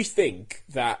 Do we think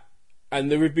that,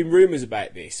 and there have been rumours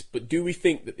about this, but do we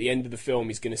think that the end of the film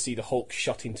is going to see the Hulk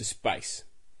shot into space?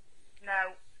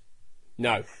 No.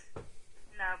 No.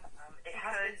 It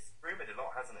has been rumoured a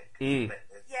lot, hasn't it? But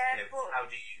how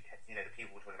do you, the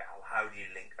people were talking about how do you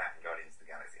link that and Guardians of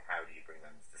the Galaxy? How do you bring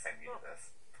them to the same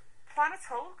universe? Planet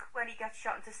Hulk, when he gets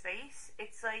shot into space,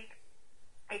 it's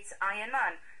Iron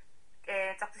Man,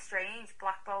 Doctor Strange,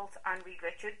 Black Bolt, and Reed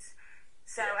Richards.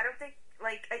 So I don't think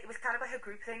it was kind of like a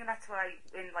group thing, and that's why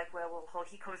in Werewolf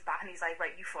Hulk he comes back and he's like,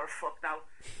 right, you for a fuck now,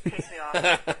 piss me off,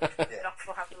 knock the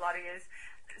fuck out the lot he is.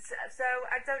 So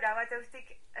I don't know. I don't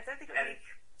think it would make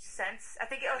sense. I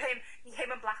think him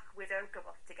and Black Widow go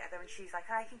off together, and she's like,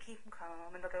 I can keep him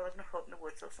calm, and they'll go live in a hut in the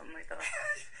woods or something like that.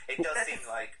 It does seem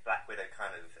like Black Widow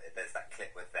kind of. There's that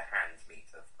clip with the hands meet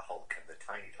of Hulk and the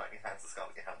tiny hands of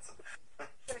Scarlett Johansson.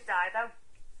 Gonna die though.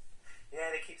 Yeah,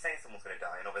 they keep saying someone's going to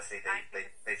die, and obviously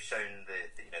they've shown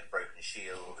the broken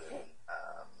shield and.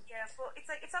 Yeah, but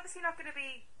it's obviously not going to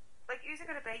be who's it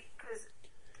going to be? Because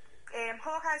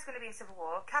Hawkeye's going to be in Civil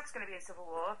War, Cap's going to be in Civil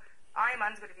War, Iron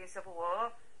Man's going to be in Civil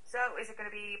War. So is it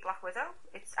going to be Black Widow?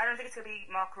 I don't think it's going to be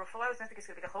Mark Ruffalo. I don't think it's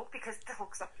going to be the Hulk, because the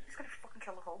Hulk's he's going to fucking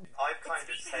kill the Hulk. I've kind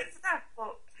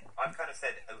of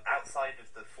said outside of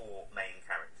the four main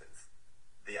characters,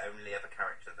 the only other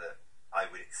character that I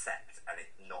would accept and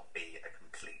it not be a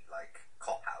complete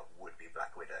cop out would be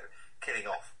Black Widow. Killing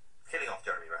off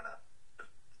Jeremy Renner.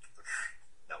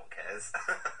 No one cares.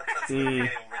 Anyone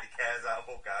really cares about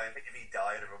Hawkeye. I think if he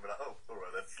died, everyone would be like, oh,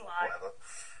 alright then, whatever.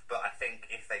 But I think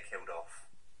if they killed off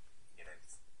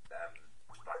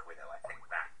Black Widow, I think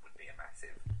that would be a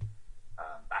massive.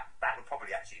 That would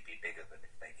probably actually be bigger than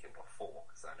if they killed off Thor,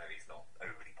 because I know he's not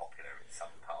overly popular in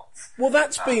some parts. Well,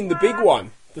 that's been the big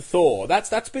one, the Thor.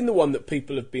 That's been the one that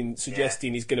people have been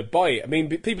suggesting is going to buy it. I mean,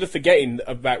 people are forgetting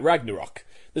about Ragnarok.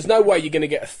 There's no way you're going to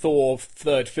get a Thor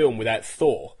third film without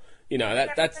Thor.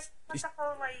 That's What's the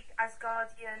whole, like,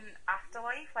 Asgardian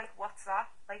afterlife? Like, what's that?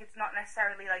 Like, it's not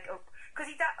necessarily, like, because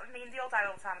they all die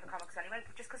all the time in the comics anyway,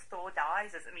 but just because Thor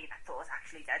dies, Thor's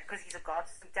actually dead, because he's a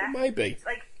god, so death. Well, maybe.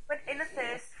 Like, but in the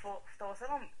first Thor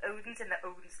film, Odin's in the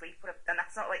Odin sleep, and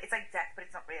that's not, like, it's like death, but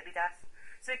it's not really death.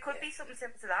 So it could be something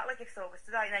similar to that, like, if Thor was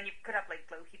to die, and then you could have, like,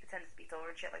 Loki pretend to be Thor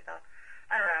and shit like that.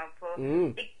 I don't know, but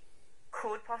it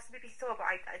could possibly be Thor, but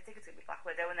I think it's going to be Black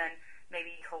Widow, and then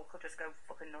maybe Hulk will just go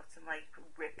fucking nuts and, like,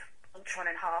 rip Ultron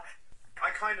in half.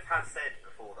 I kind of have said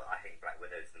before that I think Black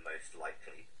Widow is the most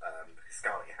likely, because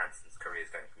Scarlett Johansson's career is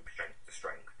going from strength to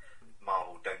strength.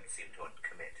 Marvel don't seem to want to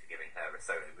commit to giving her a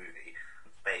solo movie.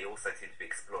 They also seem to be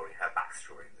exploring her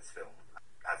backstory in this film,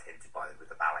 as hinted by with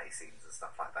the ballet scenes and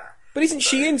stuff like that. But isn't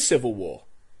she in Civil War?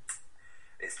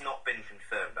 It's not been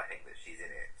confirmed, I think, that she's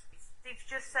in it. They've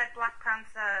just said Black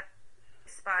Panther,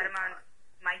 Spider-Man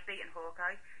might be in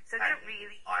Hawkeye, so they don't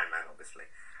really... Iron Man, obviously.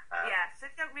 So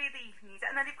they don't really need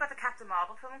it. And then they've got the Captain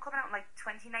Marvel film coming out in, like,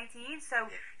 2019, so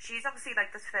she's obviously,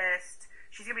 like,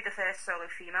 she's going to be the first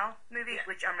solo female movie,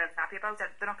 which I'm really happy about.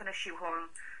 They're not going to shoehorn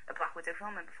a Black Widow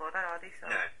film in before that, are they? So.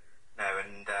 No,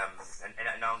 and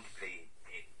arguably,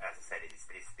 as I said, it's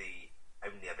the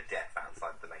only other death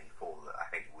outside the main four that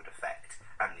I think would affect,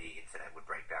 and the internet would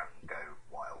break down and go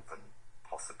wild and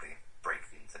possibly break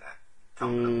the internet.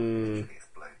 Tumblr would literally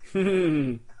explode the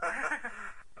internet.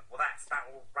 Well, that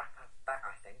will wrap up that,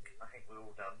 I think. I think we're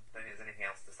all done. Don't think there's anything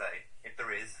else to say. If there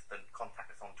is, then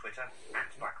contact us on Twitter,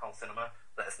 @BlackHoleCinema.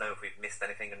 Let us know if we've missed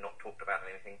anything and not talked about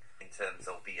anything in terms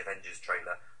of the Avengers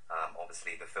trailer.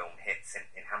 Obviously, the film hits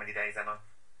in how many days, Emma?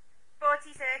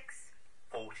 46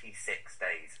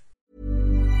 days.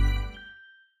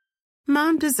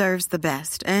 Mom deserves the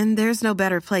best, and there's no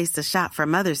better place to shop for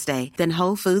Mother's Day than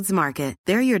Whole Foods Market.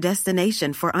 They're your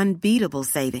destination for unbeatable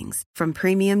savings, from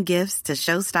premium gifts to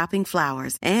show-stopping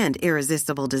flowers and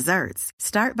irresistible desserts.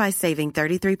 Start by saving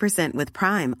 33% with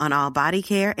Prime on all body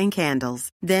care and candles.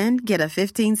 Then get a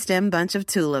 15-stem bunch of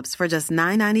tulips for just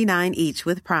 $9.99 each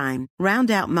with Prime. Round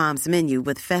out Mom's menu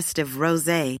with festive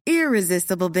rosé,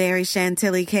 irresistible berry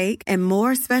chantilly cake, and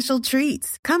more special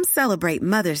treats. Come celebrate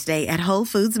Mother's Day at Whole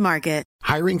Foods Market.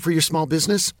 Hiring for your small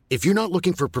business? If you're not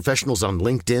looking for professionals on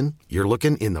LinkedIn, you're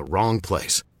looking in the wrong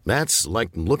place. That's like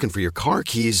looking for your car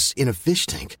keys in a fish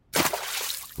tank.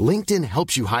 LinkedIn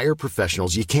helps you hire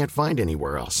professionals you can't find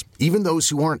anywhere else, even those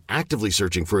who aren't actively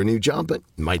searching for a new job but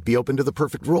might be open to the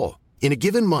perfect role. In a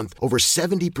given month, over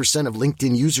 70% of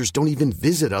LinkedIn users don't even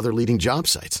visit other leading job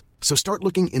sites. So start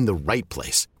looking in the right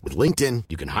place. With LinkedIn,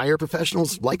 you can hire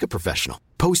professionals like a professional.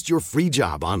 Post your free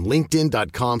job on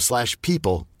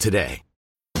linkedin.com/people today.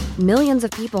 Millions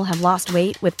of people have lost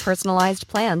weight with personalized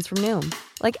plans from Noom.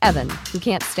 Like Evan, who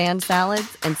can't stand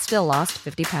salads and still lost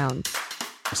 50 pounds.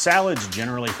 Salads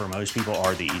generally for most people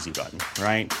are the easy button,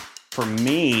 right? For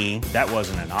me, that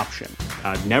wasn't an option.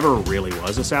 I never really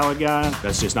was a salad guy.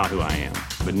 That's just not who I am.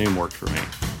 But Noom worked for me.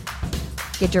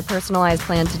 Get your personalized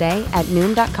plan today at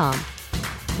Noom.com.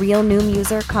 Real Noom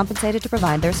user compensated to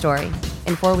provide their story.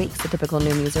 In 4 weeks, the typical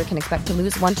Noom user can expect to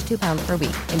lose 1 to 2 pounds per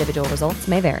week. Individual results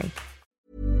may vary.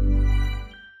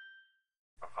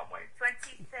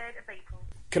 23rd of April.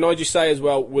 Can I just say as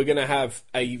well, we're going to have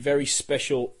a very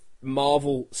special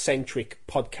Marvel-centric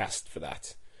podcast for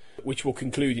that, which will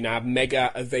conclude in our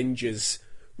Mega Avengers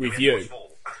review.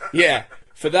 Yeah,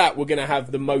 for that we're going to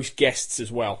have the most guests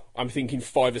as well. I'm thinking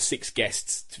 5 or 6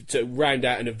 guests to round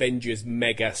out an Avengers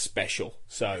Mega special.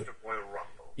 So,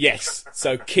 yes,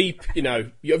 so keep,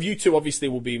 you two obviously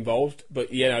will be involved,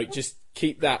 but, just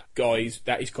keep that, guys.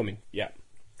 That is coming, yeah.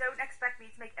 Don't expect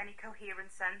me to make any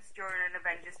coherent sense during an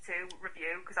Avengers 2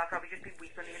 review, because I'll probably just be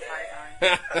weeping the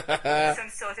entire time. Some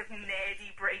sort of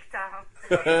nerdy breakdown.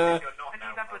 And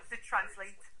remember to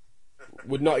translate.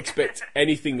 Would not expect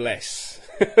anything less.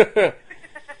 Okay.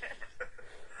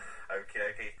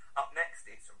 Up next,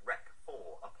 it's Rec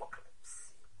 4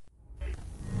 Apocalypse.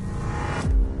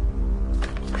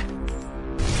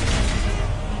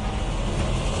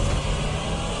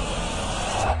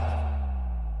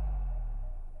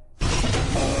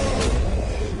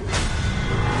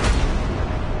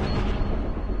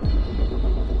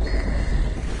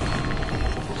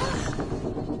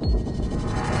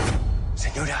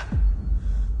 Señora.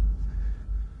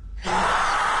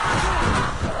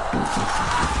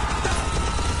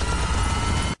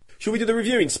 Should we do the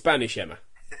review in Spanish, Emma?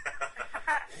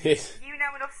 Yes. You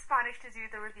know enough Spanish to do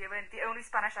the review, and the only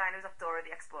Spanish I know is of Dora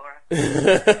the Explorer.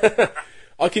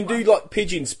 I can do like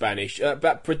pidgin Spanish, but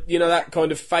that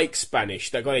kind of fake Spanish.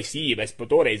 That kind of sí, ves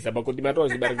potores.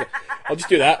 I'll just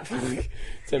do that. 10 minutes.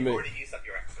 You've already used up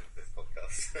your accent for this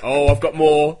podcast. Oh, I've got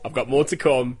more. I've got more to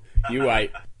come. You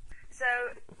wait. So,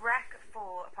 Rec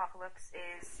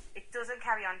doesn't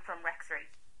carry on from Rec 3,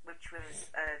 which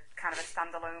was kind of a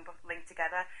standalone but linked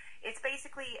together. It's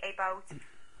basically about,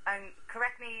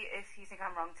 correct me if you think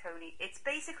I'm wrong, Tony, it's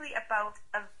basically about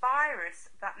a virus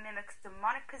that mimics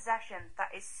demonic possession that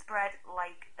is spread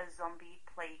like a zombie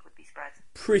plague would be spread.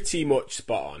 Pretty much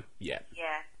spot on, yeah.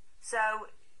 Yeah. So,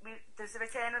 there's the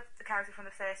return of the character from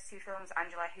the first two films,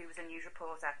 Angela, who was a news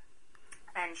reporter.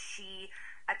 And she,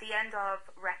 at the end of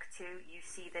Rec 2, you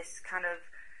see this kind of,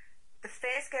 the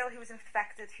first girl who was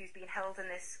infected, who's being held in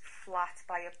this flat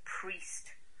by a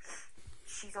priest.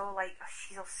 She's all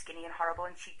skinny and horrible,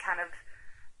 and she kind of,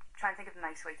 trying to think of a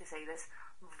nice way to say this,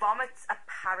 vomits a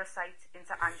parasite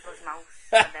into Angela's mouth,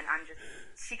 and then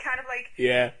she kind of like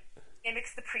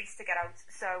mimics the priest to get out.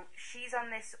 So she's on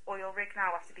this oil rig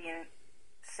now after being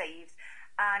saved,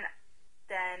 and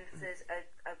then there's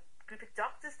a group of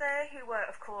doctors there who were,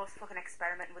 of course, fucking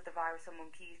experimenting with the virus on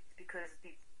monkeys because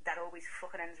that always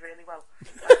fucking ends really well.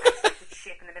 Like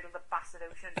ship in the middle of the bastard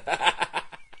ocean.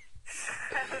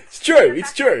 It's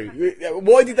true.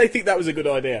 Why did they think that was a good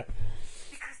idea?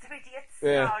 Because they're idiots.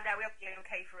 Yeah. Oh, no, we'll be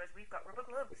okay for us. We've got rubber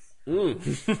gloves.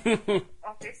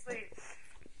 Obviously.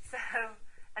 So,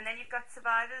 and then you've got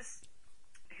survivors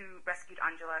who rescued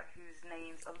Angela, whose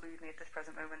names elude me at this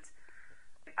present moment.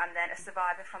 And then a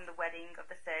survivor from the wedding of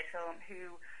the third film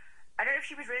who, I don't know if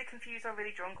she was really confused or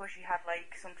really drunk, or she had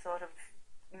like some sort of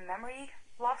memory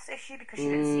loss issue because she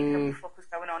didn't see what the fuck was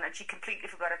going on, and she completely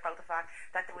forgot about the fact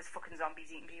that there was fucking zombies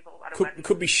eating people at a wedding.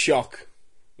 Could be shock,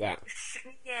 that.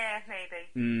 Yeah, maybe.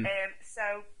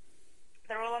 So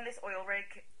they're all on this oil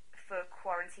rig for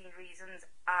quarantine reasons,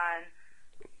 and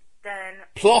then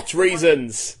plot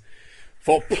reasons,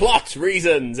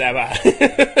 Emma.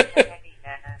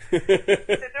 So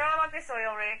they're all on this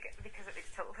oil rig because it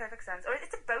makes total perfect sense. Or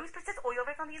it's a boat, but it says oil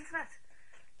rig on the internet.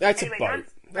 That's a boat.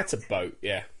 That's a boat,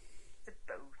 yeah. It's a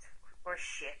boat. Or a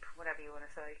ship, whatever you want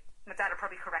to say. My dad will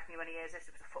probably correct me when he hears this.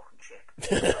 It was a fucking ship.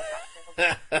 He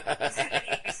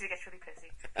used to get really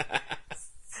pissy.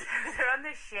 So they're on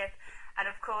this ship,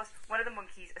 and of course, one of the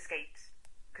monkeys escapes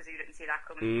because you didn't see that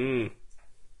coming.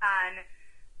 And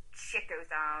shit goes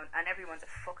down, and everyone's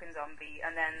a fucking zombie.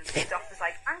 And then the doctor's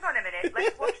like, hang on a minute,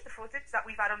 let's watch the footage that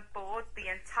we've had on board the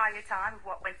entire time of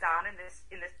what went down in this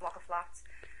block of flats.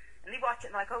 And they watch it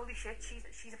and they're like, holy shit,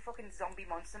 she's a fucking zombie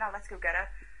monster now, let's go get her.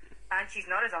 And she's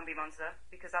not a zombie monster,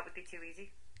 because that would be too easy.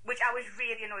 Which I was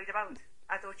really annoyed about.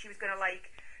 I thought she was going to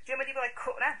like, do you know when they were like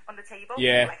cutting her on the table?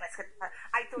 Yeah. Like, let's get her.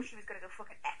 I thought she was going to go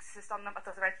fucking exorcist on them. I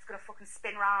thought the rest was going to fucking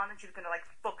spin round and she was going to like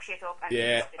fuck shit up. And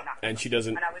yeah, and she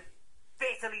doesn't. And I was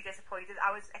bitterly disappointed.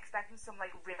 I was expecting some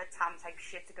like River Tam type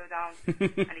shit to go down,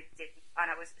 and it didn't,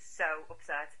 and I was so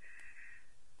upset.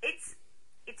 It's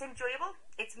enjoyable.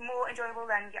 It's more enjoyable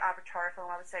than your average horror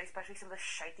film, I would say, especially some of the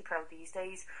shite they put out these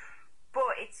days.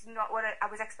 But it's not what I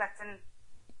was expecting.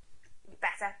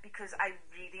 Better, because I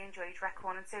really enjoyed Rec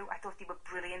 1 and 2. I thought they were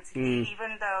brilliant,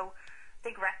 even though I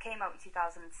think Rec came out in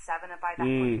 2007, and by that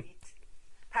point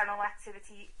Paranormal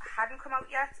Activity hadn't come out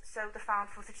yet, so the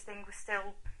found footage thing was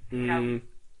still, you know,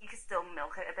 you could still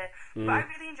milk it a bit. But I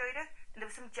really enjoyed it, and there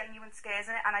were some genuine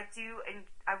scares in it, and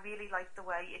I really like the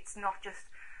way it's not just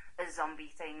a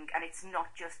zombie thing, and it's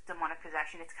not just demonic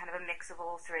possession, it's kind of a mix of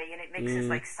all three, and it mixes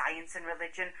like science and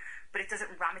religion, but it doesn't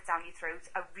ram it down your throat.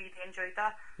 I really enjoyed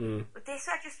that. But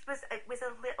this I just was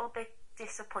a little bit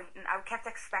disappointing. I kept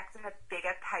expecting a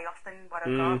bigger payoff than what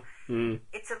I got.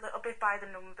 It's a little bit by the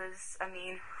numbers. I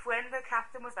mean, when the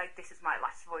captain was like, this is my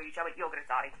last voyage, I went, you're gonna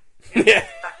die. Yeah.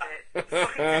 That's it.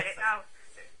 Fucking did it now.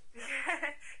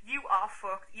 You are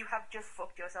fucked. You have just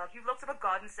fucked yourself. You looked up at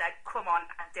God and said, come on,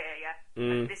 I dare you.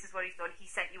 And this is what he's done. He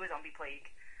sent you a zombie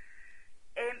plague.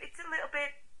 It's a little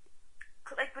bit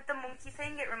like with the monkey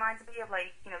thing, it reminds me of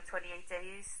like, 28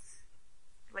 Days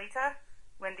Later,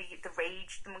 when the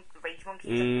rage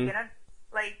monkeys at the beginning.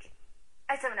 Like,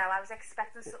 I don't know, I was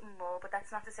expecting something more, but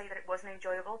that's not to say that it wasn't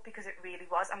enjoyable, because it really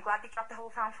was. I'm glad they got the whole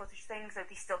found footage thing, so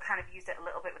they still kind of used it a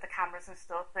little bit with the cameras and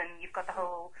stuff, and you've got the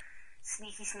whole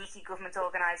sneaky government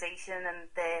organisation and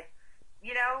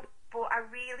but I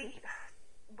really,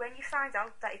 when you find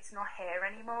out that it's not her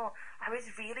anymore, I was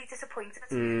really disappointed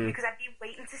because I'd been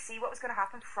waiting to see what was going to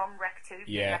happen from Rec 2.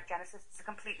 Rec Genesis. It's a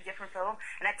completely different film,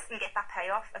 and I didn't get that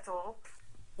payoff at all.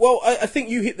 Well, I think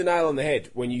you hit the nail on the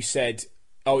head when you said,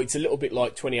 oh, it's a little bit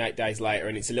like 28 Days Later,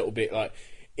 and it's a little bit like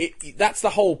that's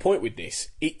the whole point with this.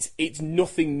 It's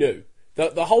nothing new.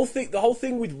 The whole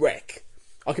thing with Rec,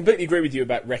 I completely agree with you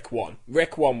about Rec 1.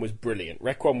 Rec 1 was brilliant.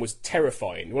 Rec 1 was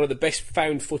terrifying. One of the best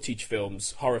found footage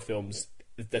films, horror films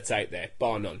that's out there,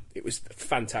 bar none. It was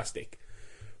fantastic.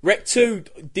 Rec 2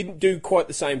 didn't do quite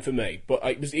the same for me, but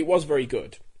it was very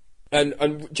good.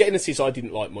 And Genesis I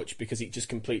didn't like much because it just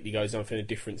completely goes off in a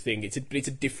different thing. It's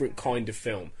a different kind of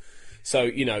film. So,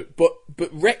 you know, but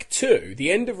Rec 2,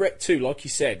 the end of Rec 2, like you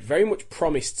said, very much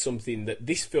promised something that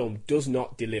this film does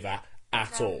not deliver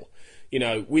at all. You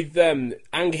know, with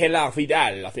Angela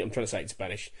Vidal, I think I'm trying to say it in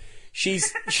Spanish.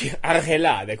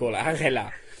 Angela, they call her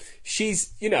Angela.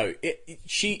 She's, you know, it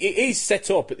is set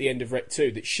up at the end of Rec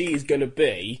 2 that she is going to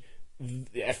be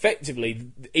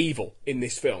effectively evil in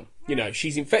this film. You know,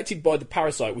 she's infected by the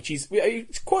parasite, which is,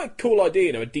 it's quite a cool idea,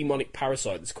 you know, a demonic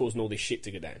parasite that's causing all this shit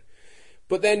to go down.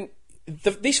 But then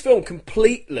this film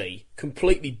completely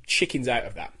chickens out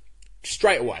of that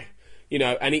straight away. You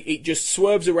know, and it just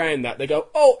swerves around that. They go,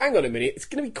 oh, hang on a minute, it's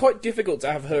going to be quite difficult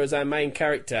to have her as our main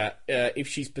character if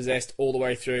she's possessed all the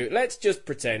way through. Let's just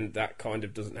pretend that kind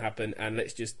of doesn't happen, and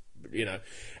let's just, you know,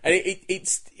 and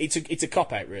it's a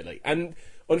cop out really. And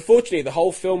unfortunately, the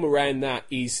whole film around that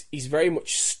is very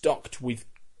much stocked with,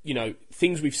 you know,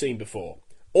 things we've seen before.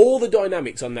 All the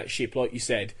dynamics on that ship, like you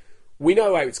said, we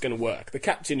know how it's going to work. The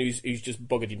captain who's just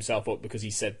buggered himself up because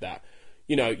he said that.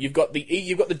 You know, you've got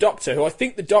the doctor, who I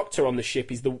think the doctor on the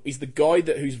ship is the guy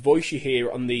whose voice you hear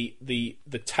on the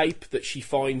tape that she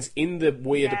finds in the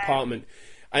weird apartment.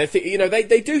 And I think, you know,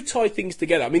 they do tie things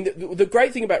together. I mean, the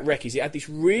great thing about Rec is it had this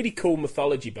really cool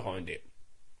mythology behind it,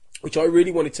 which I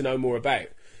really wanted to know more about.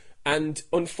 And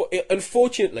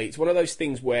unfortunately, it's one of those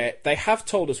things where they have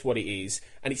told us what it is,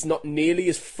 and it's not nearly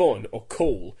as fun or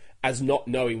cool as not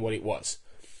knowing what it was.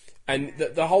 And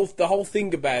the whole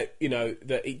thing about, you know,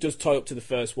 that it does tie up to the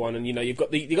first one, and you know you've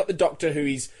got the doctor who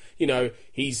is, you know,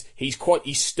 he's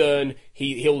stern,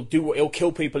 he'll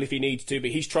kill people if he needs to, but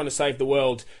he's trying to save the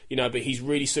world, you know, but he's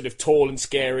really sort of tall and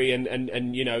scary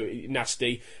and you know,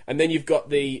 nasty. And then you've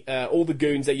got all the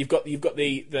goons there. You've got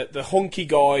the hunky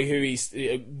guy who is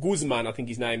Guzman, I think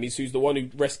his name is, who's the one who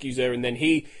rescues her, and then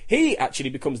he actually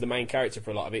becomes the main character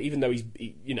for a lot of it, even though he's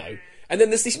you know. And then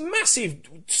there's this massive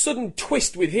sudden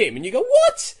twist with him, and you go,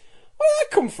 what? Where did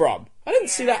that come from? I didn't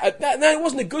see that. No, it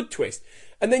wasn't a good twist.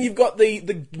 And then you've got the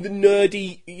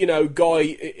nerdy, you know,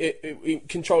 guy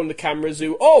controlling the cameras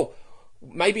who, oh,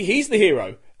 maybe he's the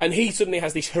hero. And he suddenly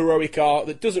has this heroic arc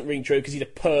that doesn't ring true because he's a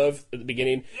perv at the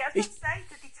beginning. Yeah, I was going to say,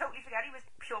 did he totally forget he was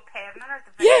pure perving on her at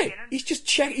the very beginning? He's just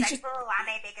checking. He's just, oh, I'm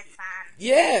a biggest fan.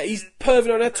 Yeah, he's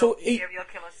perving on her. Serial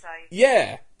killer side.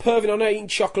 Yeah, perving on her, eating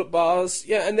chocolate bars.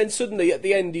 Yeah, and then suddenly at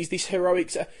the end he's this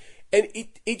heroic. And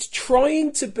it's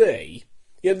trying to be.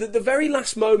 You know, the very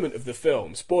last moment of the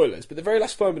film, spoilers, but the very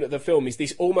last moment of the film is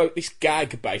this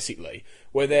gag, basically,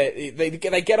 where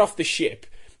they get off the ship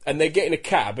and they get in a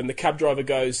cab and the cab driver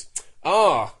goes,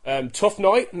 tough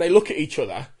night, and they look at each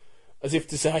other as if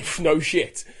to say, no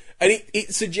shit. And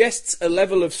it suggests a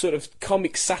level of sort of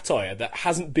comic satire that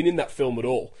hasn't been in that film at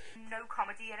all. No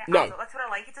comedy in it. No. That's what I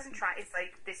like. It doesn't try. It's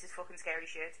like, this is fucking scary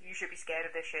shit. You should be scared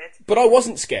of this shit. But I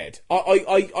wasn't scared.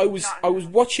 I was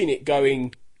watching it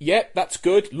going, yep, that's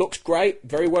good, looks great,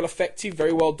 very well effective,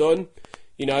 very well done,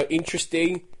 you know,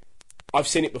 interesting. I've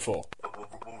seen it before.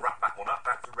 We'll wrap that one up.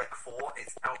 That's Rec 4.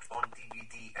 It's out on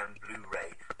DVD and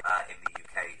Blu-ray in the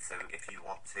UK. So if you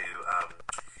want to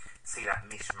see that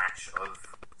mishmash of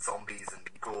zombies and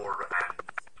gore and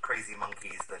crazy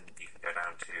monkeys, then you can go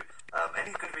down to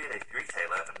any good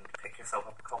retailer and pick yourself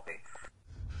up a copy.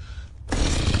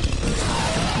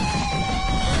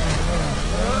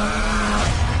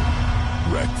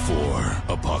 Rec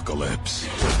 4 Apocalypse.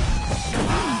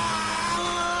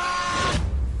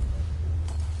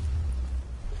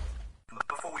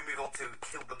 Before we move on to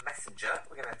Kill the Messenger,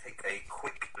 we're going to take a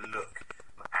quick look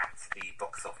at the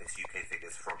box office UK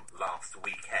figures from last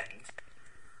weekend.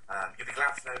 You'll be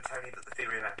glad to know, Tony, that The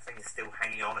Theory of Everything is still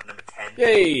hanging on at number 10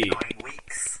 Yay. for 9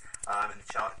 weeks in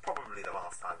the chart. Probably the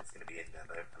last time it's going to be in there,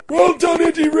 though. Well done,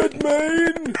 Eddie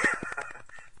Redmayne!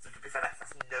 So to be fair,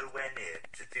 that's nowhere near.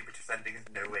 Jupiter Ascending is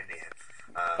nowhere near.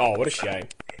 Oh, what a shame.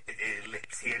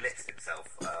 He ellipsed himself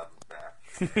there.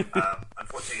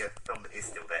 Unfortunately, a film that is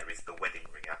still there is The Wedding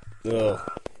Ringer.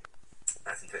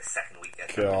 That's into its second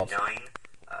weekend, number 9.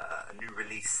 A new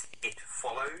release, It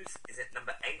Follows, is it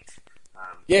number 8?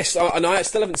 Yes, and I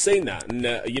still haven't seen that. And,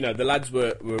 you know, the lads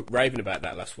were raving about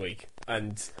that last week.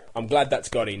 And I'm glad that's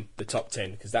got in the top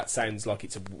 10, because that sounds like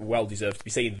it's well-deserved to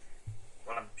be seen.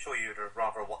 Well, I'm sure you'd have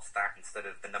rather watched that instead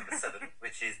of the number 7,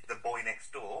 which is The Boy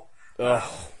Next Door,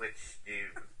 which you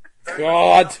very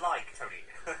much like, Tony.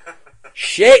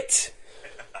 Shit!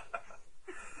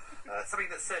 Something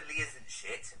that certainly isn't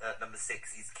shit, number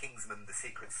 6, is Kingsman: The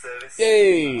Secret Service.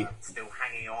 Yay! Still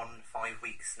hanging on, 5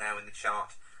 weeks now in the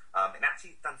chart. It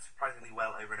actually done surprisingly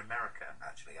well over in America,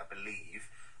 actually. I believe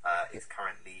it's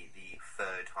currently the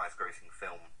third highest grossing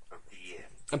film of the year.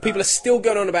 And people are still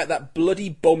going on about that bloody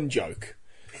bum joke.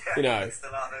 Yeah, you know. still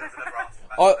are those that are asking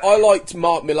about I liked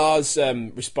Mark Millar's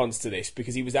response to this,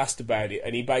 because he was asked about it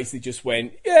and he basically just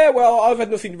went, yeah, well, I've had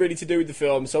nothing really to do with the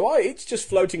film, so it's just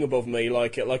floating above me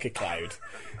like a cloud.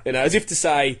 You know, as if to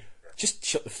say, just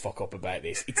shut the fuck up about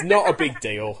this. It's not a big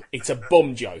deal. It's a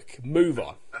bum joke. Move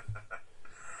on.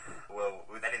 Well,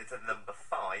 we're then into number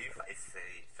 5. It's the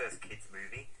first kids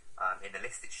movie. In the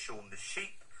list, it's Shaun the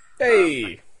Sheep.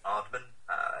 Hey! Aardman.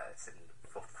 It's in the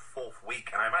fourth week,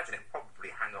 and I imagine it'll probably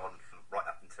hang on right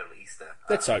up until Easter.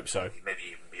 Let's hope so. Maybe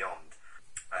even beyond.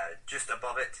 Just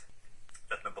above it,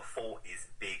 at number 4 is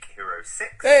Big Hero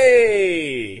 6.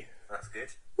 Hey! That's good.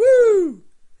 Woo!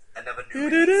 Another new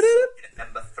release.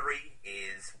 Number 3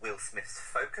 is Will Smith's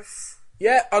Focus.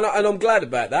 Yeah, and I'm glad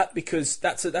about that, because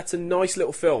that's a nice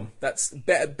little film. That's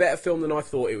better film than I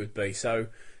thought it would be. So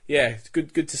yeah, it's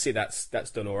good to see that's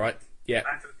done all right. Yeah.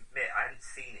 I have to admit, I haven't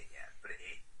seen it yet, but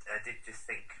I did just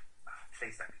think,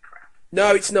 please don't be crap.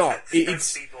 No, it's not.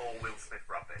 It's more Will Smith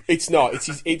rubbish. It's not.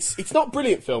 It's not a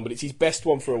brilliant film, but it's his best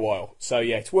one for a while. So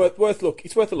yeah, it's worth a look.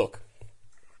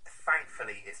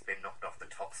 Thankfully, it's been knocked off the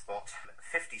top spot.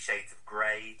 50 Shades of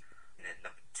Grey. And then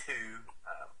number 2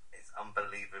 is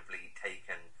unbelievably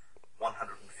taken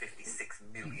 £156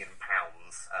 million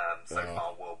so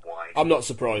far worldwide. I'm not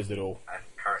surprised at all. And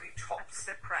currently tops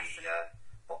the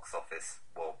box office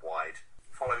worldwide.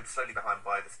 Followed slowly behind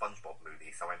by the SpongeBob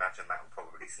movie, so I imagine that will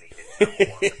probably sneak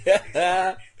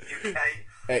into UK.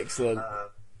 Excellent.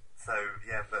 So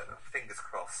yeah, but fingers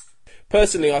crossed.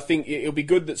 Personally, I think it'll be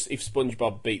good that if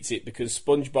SpongeBob beats it, because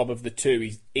SpongeBob of the two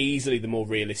is easily the more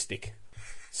realistic.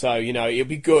 So, you know, it'll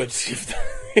be good if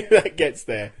that gets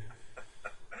there.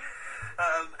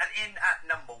 And in at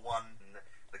number 1,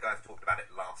 the guys talked about it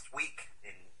last week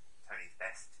in Tony's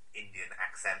best Indian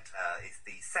accent, is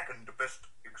the second best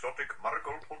exotic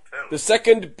marigold hotel. The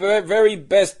second very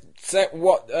best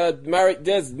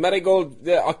marigold.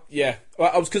 Yeah,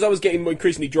 because I was getting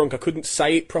increasingly drunk. I couldn't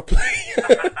say it properly.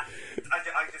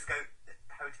 I just go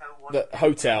hotel one.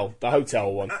 The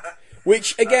hotel one.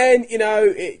 Which again, you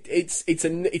know, it's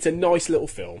a nice little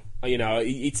film. You know,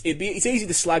 it's easy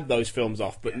to slag those films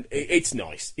off, but it's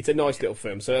nice. It's a nice little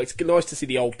film. So it's nice to see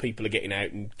the old people are getting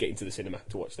out and getting to the cinema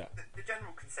to watch that. The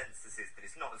general consensus is that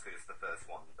it's not as good as the first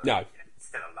one. But, no, you know, it's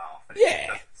still a laugh. And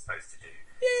yeah, it's supposed to do.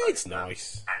 Yeah, it's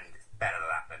nice. And it's better than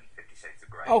that than 50 Shades of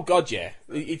Grey. Oh God, yeah.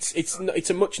 It's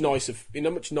a much nicer,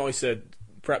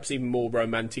 perhaps even more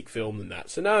romantic film than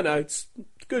that. So no, it's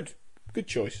good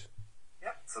choice.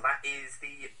 Yep, so that is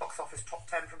the box office top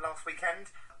 10 from last weekend.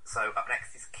 So up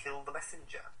next is Kill the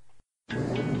Messenger.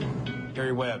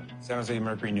 Gary Webb, San Jose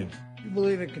Mercury News. You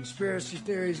believe in conspiracy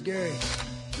theories, Gary?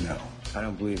 No, I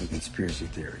don't believe in conspiracy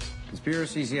theories.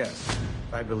 Conspiracies, yes.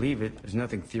 If I believe it, there's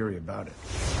nothing theory about it.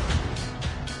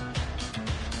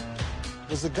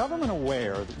 Was the government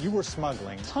aware that you were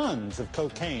smuggling tons of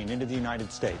cocaine into the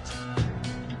United States?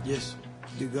 Yes,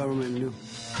 the government knew.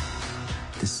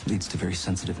 This leads to very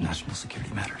sensitive national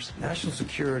security matters. National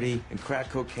security and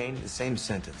crack cocaine, the same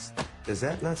sentence. Does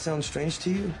that not sound strange to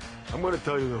you? I'm going to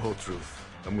tell you the whole truth.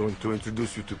 I'm going to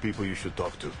introduce you to people you should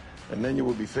talk to. And then you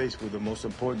will be faced with the most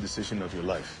important decision of your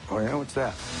life. Oh, yeah? What's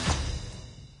that?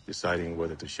 Deciding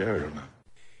whether to share it or not.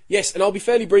 Yes, and I'll be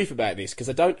fairly brief about this because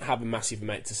I don't have a massive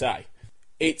amount to say.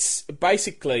 It's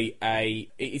basically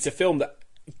it's a film that,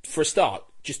 for a start,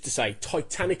 just to say,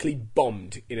 titanically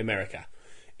bombed in America.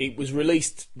 It was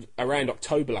released around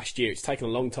October last year. It's taken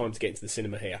a long time to get into the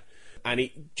cinema here. And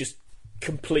it just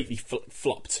completely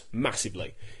flopped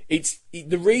massively.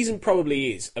 The reason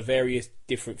probably is a various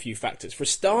different few factors. For a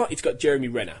start, it's got Jeremy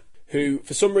Renner, who,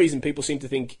 for some reason, people seem to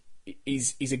think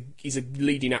is a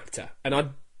leading actor. And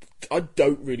I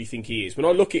don't really think he is. When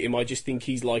I look at him, I just think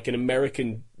he's like an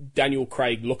American Daniel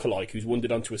Craig lookalike who's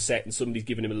wandered onto a set and somebody's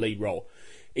given him a lead role.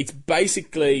 It's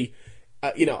basically...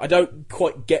 I don't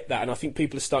quite get that, and I think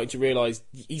people are starting to realise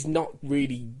he's not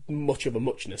really much of a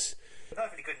muchness.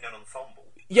 Perfectly good in an ensemble.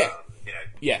 Yeah.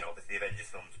 Yeah. Obviously, the Avengers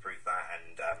films prove that,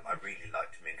 and I really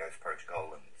liked him in Ghost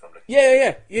Protocol, and so I'm looking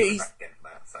Yeah. He's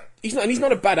he's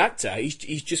not a bad actor. He's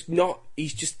just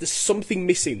there's something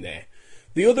missing there.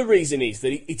 The other reason is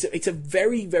that it's a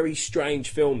very, very strange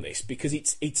film. This because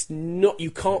it's not, you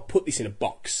can't put this in a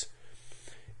box.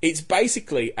 It's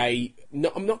basically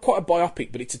I'm not quite a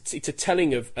biopic, but it's a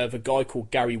telling of a guy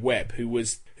called Gary Webb, who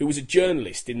was a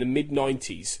journalist in the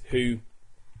mid-90s who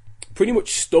pretty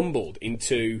much stumbled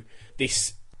into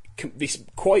this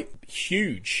quite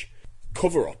huge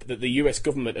cover-up that the US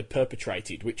government had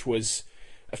perpetrated, which was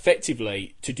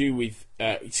effectively to do with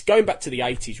it's going back to the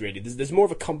 80s. Really, there's more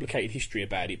of a complicated history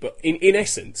about it, but in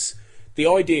essence, the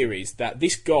idea is that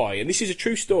this guy, and this is a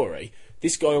true story,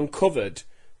 this guy uncovered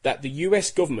that the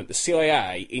US government, the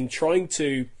CIA, in trying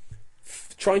to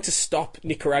stop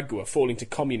Nicaragua falling to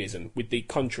communism with the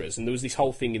Contras, and there was this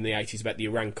whole thing in the 80s about the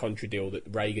Iran-Contra deal that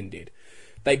Reagan did.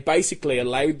 They basically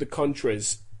allowed the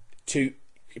Contras to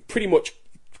pretty much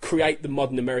create the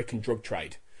modern American drug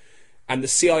trade. And the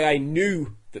CIA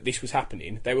knew that this was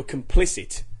happening. They were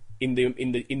complicit in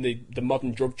the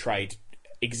modern drug trade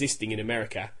existing in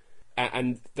America,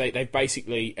 and they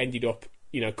basically ended up,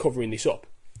 covering this up.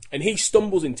 And he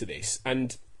stumbles into this,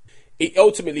 and it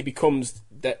ultimately becomes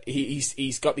that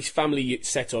he's got this family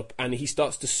set up, and he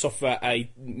starts to suffer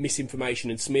a misinformation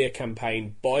and smear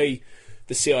campaign by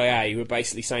the CIA, who are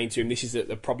basically saying to him, "This is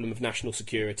a problem of national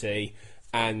security,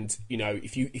 and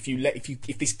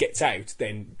if this gets out,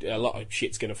 then a lot of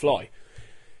shit's going to fly."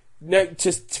 Now,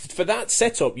 for that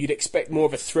setup, you'd expect more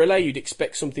of a thriller. You'd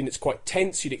expect something that's quite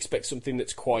tense. You'd expect something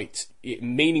that's quite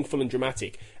meaningful and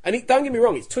dramatic. And don't get me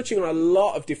wrong, it's touching on a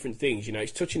lot of different things.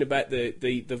 It's touching about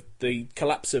the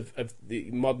collapse of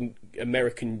the modern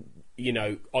American,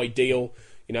 ideal.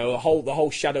 The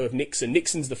whole shadow of Nixon.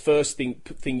 Nixon's the first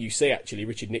thing you see, actually,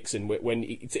 Richard Nixon, when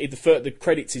the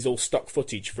credits is all stock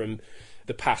footage from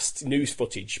the past, news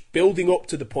footage, building up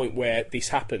to the point where this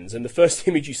happens, and the first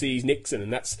image you see is Nixon,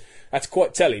 and that's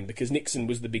quite telling, because Nixon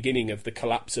was the beginning of the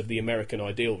collapse of the American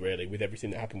ideal, really, with everything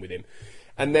that happened with him.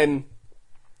 And then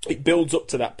it builds up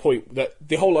to that point, that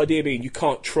the whole idea being you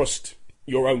can't trust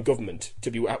your own government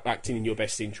to be acting in your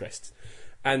best interests.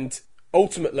 And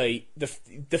ultimately, the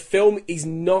film is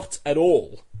not at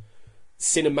all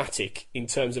cinematic in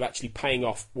terms of actually paying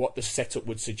off what the setup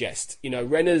would suggest.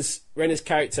 Renner's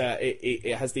character,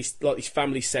 it has this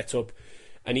family setup,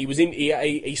 and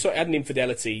he sort of had an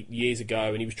infidelity years ago,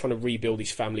 and he was trying to rebuild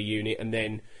his family unit, and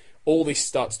then all this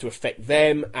starts to affect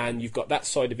them, and you've got that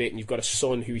side of it, and you've got a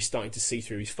son who he's starting to see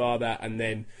through his father, and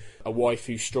then a wife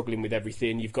who's struggling with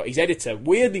everything. You've got his editor,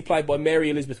 weirdly played by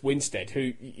Mary Elizabeth Winstead,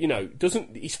 who,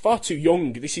 he's far too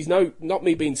young. This is not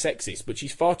me being sexist, but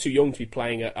she's far too young to be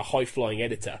playing a high-flying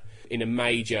editor in a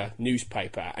major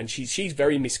newspaper, and she's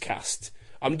very miscast.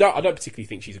 I don't particularly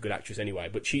think she's a good actress anyway,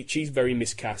 but she's very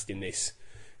miscast in this.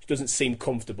 She doesn't seem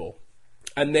comfortable.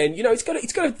 And then,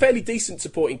 it's got a fairly decent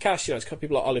supporting cast. It's got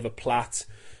people like Oliver Platt.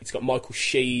 It's got Michael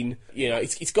Sheen.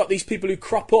 It's got these people who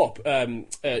crop up.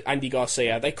 Andy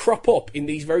Garcia. They crop up in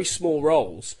these very small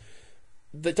roles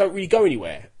that don't really go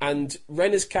anywhere. And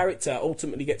Renner's character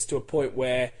ultimately gets to a point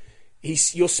where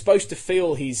you're supposed to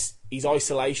feel his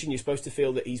isolation. You're supposed to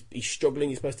feel that he's struggling.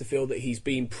 You're supposed to feel that he's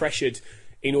being pressured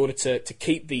in order to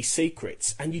keep these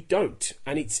secrets, and you don't.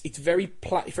 And it's very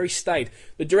very staid.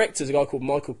 The director's a guy called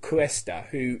Michael Cuesta,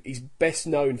 who is best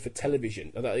known for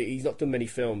television. He's not done many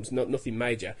films, nothing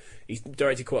major. He's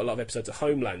directed quite a lot of episodes of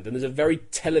Homeland, and there's a very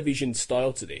television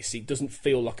style to this. It doesn't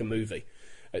feel like a movie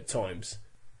at times.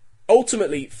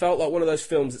 Ultimately, it felt like one of those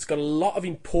films that's got a lot of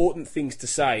important things to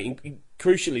say.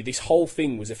 Crucially, this whole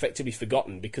thing was effectively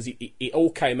forgotten because it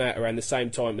all came out around the same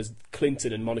time as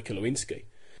Clinton and Monica Lewinsky,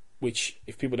 which,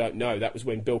 if people don't know, that was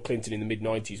when Bill Clinton in the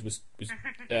mid-90s was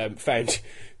found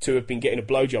to have been getting a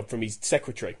blowjob from his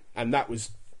secretary, and that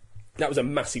was a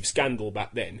massive scandal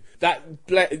back then. That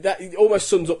almost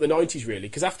sums up the 90s, really,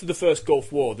 because after the first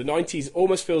Gulf War, the 90s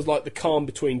almost feels like the calm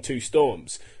between two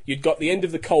storms. You'd got the end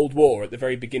of the Cold War at the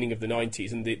very beginning of the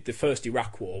 90s, and the first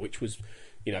Iraq War, which was,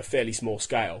 fairly small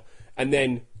scale, and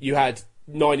then you had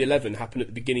 9/11 happened at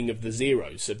the beginning of the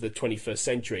zeros of the 21st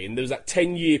century, and there was that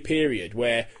 10-year period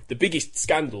where the biggest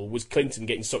scandal was Clinton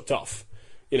getting sucked off,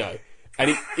 and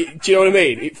do you know what I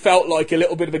mean? It felt like a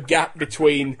little bit of a gap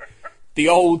between the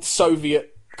old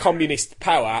Soviet communist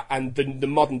power and the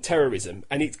modern terrorism,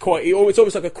 and it's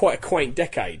almost like quite a quaint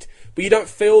decade, but you don't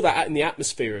feel that in the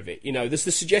atmosphere of it. There's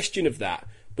the suggestion of that,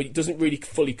 but it doesn't really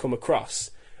fully come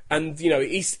across. And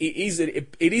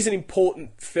it is an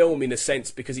important film in a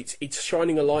sense, because it's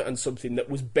shining a light on something that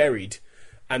was buried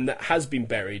and that has been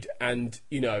buried. And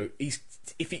if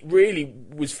it really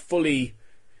was fully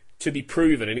to be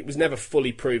proven, and it was never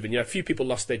fully proven. A few people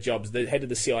lost their jobs. The head of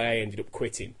the CIA ended up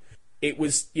quitting. It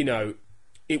was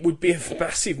it would be a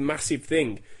massive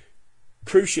thing.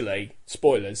 Crucially,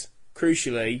 spoilers.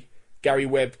 Gary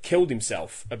Webb killed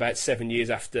himself about 7 years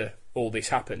after all this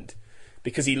happened,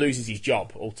 because he loses his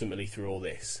job ultimately through all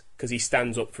this, because he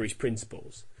stands up for his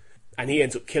principles, and he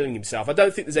ends up killing himself. I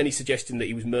don't think there's any suggestion that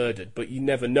he was murdered, but you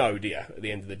never know, do you, at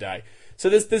the end of the day? So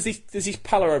there's this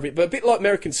pallor over it, but a bit like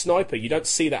American Sniper, you don't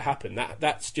see that happen.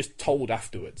 That's just told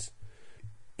afterwards.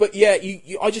 But yeah,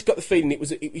 I just got the feeling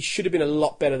it should have been a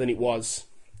lot better than it was.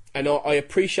 And I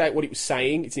appreciate what it was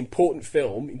saying. It's an important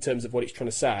film in terms of what it's trying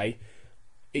to say.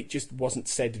 It just wasn't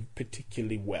said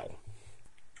particularly well.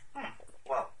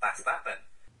 Well, that's that then.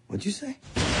 What'd you say?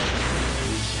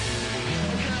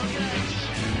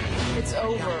 It's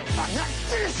over. I'm not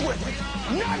finished with it!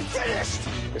 Not finished!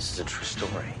 This is a true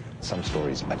story. Some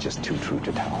stories are just too true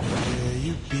to tell.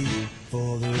 You be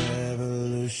for the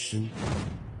revolution.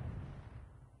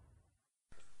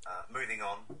 Moving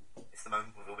on, it's the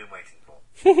moment we've all been waiting for.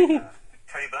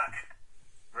 Tony Black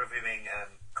reviewing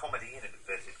comedy in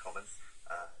inverted commas,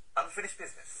 Unfinished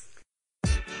Business.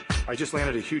 I just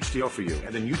landed a huge deal for you,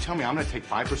 and then you tell me I'm going to take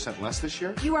 5% less this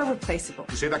year? You are replaceable.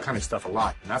 You say that kind of stuff a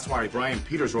lot, and that's why Brian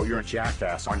Peters wrote You're a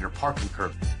Jackass on your parking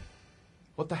curb.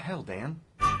 What the hell, Dan?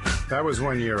 That was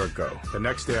 1 year ago. The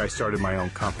next day I started my own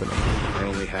company. I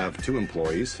only have 2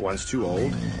 employees. One's too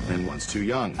old, and one's too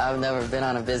young. I've never been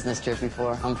on a business trip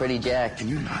before. I'm pretty jacked. Can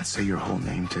you not say your whole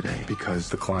name today? Because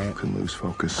the client can lose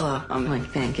focus. Hello, I'm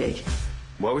like Pancake.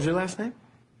 What was your last name?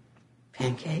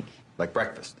 Pancake? Like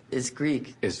breakfast. It's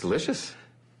Greek. It's delicious.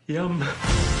 Yum.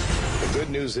 The good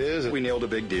news is we nailed a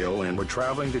big deal, and we're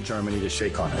traveling to Germany to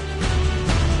shake on it.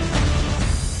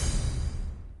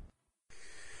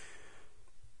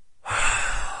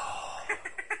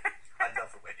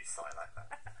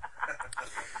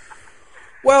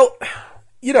 Well,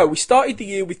 you know, we started the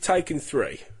year with Taken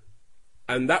 3,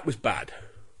 and that was bad.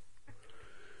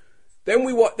 Then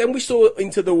we saw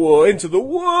Into the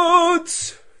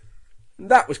Woods, and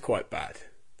that was quite bad.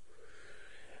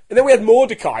 And then we had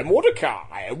Mordecai,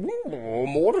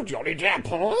 Johnny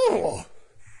Depp,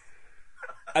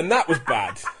 and that was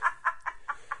bad.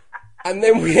 And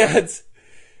then we had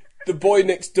The Boy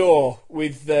Next Door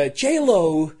with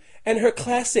J-Lo and her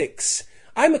classics.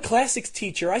 I'm a classics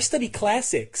teacher. I study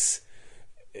classics.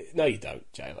 No, you don't,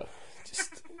 J-Lo.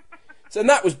 And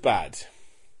that was bad.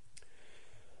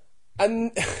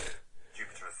 And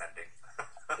Jupiter Ascending.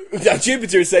 Yeah,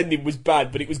 Jupiter Ascending was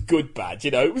bad, but it was good bad.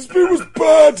 You know, it was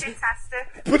bad,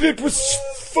 Fantastic. but it was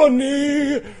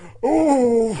funny.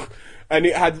 Oh, and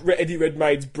it had Eddie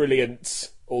Redmayne's brilliance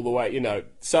all the way. You know,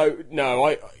 so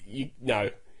no,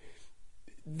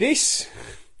 this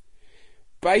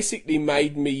basically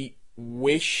made me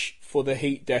wish for the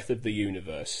heat death of the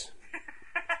universe.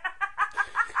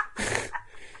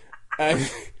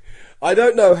 And I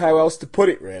don't know how else to put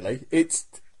it, really.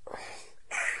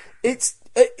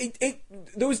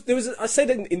 There was I said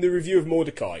in the review of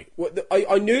Mordecai,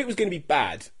 I knew it was going to be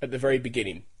bad at the very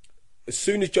beginning, as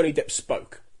soon as Johnny Depp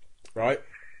spoke, right?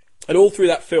 And all through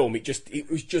that film, it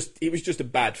was just a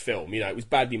bad film. You know, it was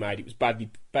badly made, it was badly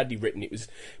written,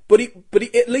 but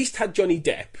it at least had Johnny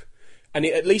Depp. And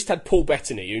it at least had Paul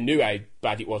Bettany, who knew how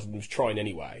bad it was and was trying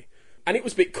anyway. And it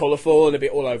was a bit colourful and a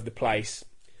bit all over the place.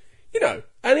 You know,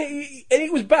 and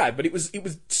it was bad, but it was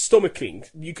stomaching.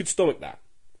 You could stomach that.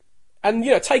 And,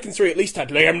 you know, Taken 3 at least had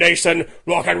Liam Neeson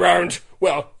walking round.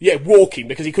 Well, yeah, walking,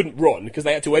 because he couldn't run, because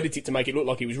they had to edit it to make it look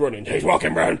like he was running. He's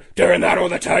walking round, doing that all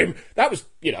the time. That was,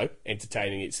 you know,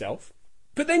 entertaining itself.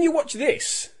 But then you watch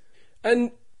this,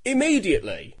 and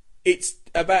immediately, it's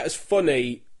about as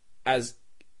funny as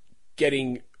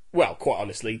getting, well, quite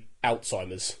honestly,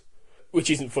 Alzheimer's, which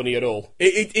isn't funny at all.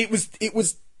 It was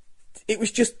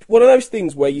just one of those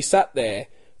things where you sat there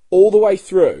all the way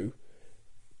through,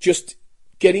 just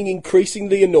getting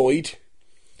increasingly annoyed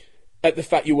at the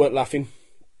fact you weren't laughing.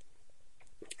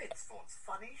 Vince Vaughn's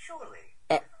funny, surely.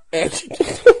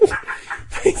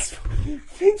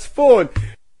 Vince Vaughn.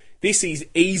 This is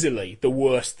easily the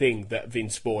worst thing that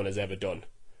Vince Vaughn has ever done.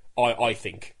 I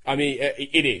think. I mean,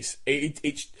 it is.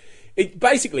 It's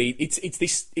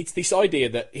this idea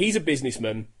that he's a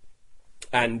businessman,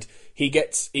 and he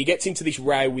gets into this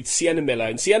row with Sienna Miller,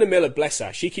 and Sienna Miller, bless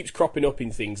her, she keeps cropping up in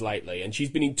things lately, and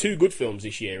she's been in 2 good films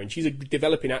this year, and she's a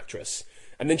developing actress,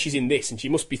 and then she's in this, and she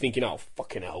must be thinking, oh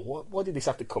fucking hell, why did this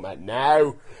have to come out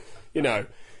now, you know?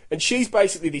 And she's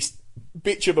basically this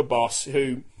bitch of a boss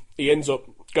who he ends up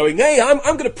going, hey,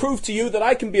 I'm going to prove to you that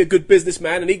I can be a good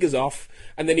businessman, and he goes off.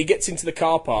 And then he gets into the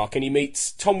car park and he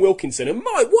meets Tom Wilkinson. And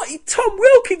Tom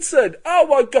Wilkinson! Oh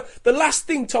my God! The last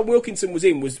thing Tom Wilkinson was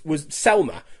in was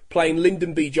Selma, playing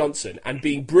Lyndon B. Johnson and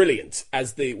being brilliant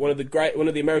as one of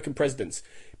the American presidents.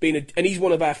 And he's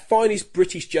one of our finest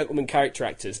British gentleman character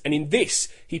actors. And in this,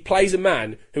 he plays a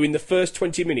man who in the first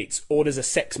 20 minutes orders a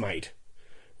sex maid.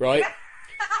 Right?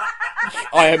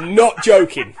 I am not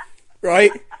joking.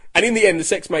 Right? And in the end, the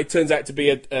sex maid turns out to be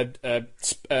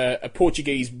a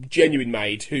Portuguese genuine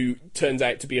maid who turns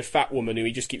out to be a fat woman who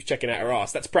he just keeps checking out her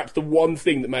ass. That's perhaps the one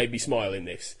thing that made me smile in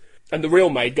this. And the real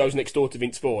maid goes next door to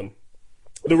Vince Vaughn.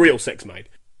 The real sex maid.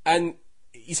 And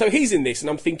so he's in this, and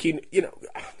I'm thinking, you know,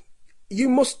 you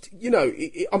must,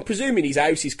 I'm presuming his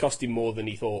house is costing more than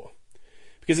he thought.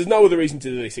 Because there's no other reason to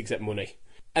do this except money.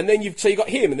 And then you've got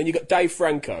him, and then you've got Dave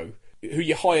Franco, who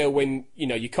you hire when,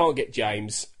 you can't get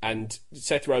James, and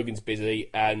Seth Rogen's busy,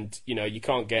 and, you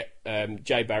can't get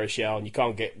Jay Baruchel, and you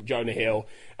can't get Jonah Hill,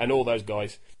 and all those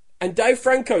guys. And Dave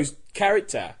Franco's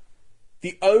character,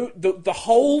 the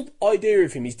whole idea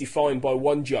of him is defined by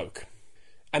one joke,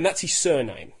 and that's his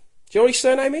surname. Do you know what his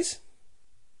surname is?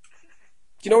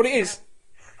 Do you know what it is?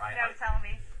 No, tell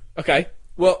me. Okay,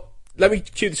 well, let me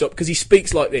cue this up, because he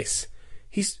speaks like this.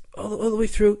 He's all the way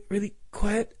through really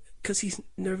quiet, because he's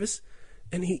nervous,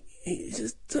 and he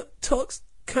just talks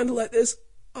kind of like this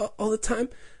all the time,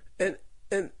 and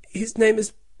his name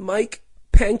is Mike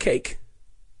Pancake.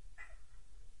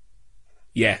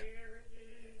 Yeah.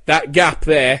 That gap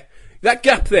there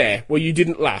where you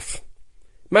didn't laugh.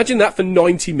 Imagine that for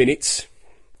 90 minutes.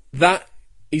 That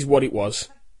is what it was.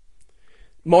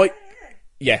 Mike,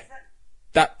 yeah.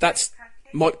 That's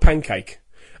Mike Pancake.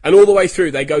 And all the way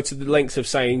through, they go to the lengths of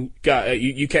saying,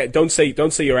 you can't, don't say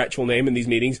your actual name in these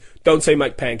meetings. Don't say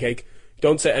Mike Pancake.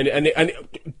 Don't say, and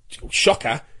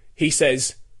shocker, he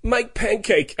says, Mike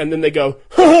Pancake. And then they go,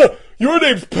 ha, your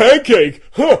name's Pancake.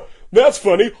 Huh, that's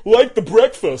funny. Like the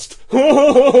breakfast.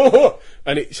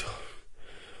 And it's...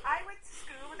 I went to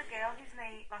school with a girl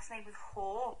whose last name was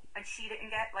Hoare, and she didn't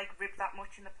get, ribbed that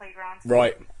much in the playground.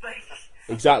 Right.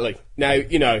 Exactly. Now,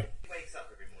 Wakes up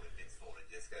every morning, Vince Vaughn, and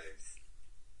just goes,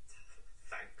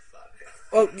 thanks, fuck.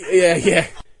 Oh, yeah.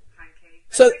 Pancake.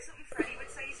 So... That's something Freddie would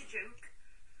say is a joke.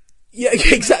 Yeah,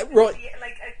 exactly, right.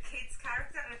 Like a kid's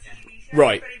character on a TV show.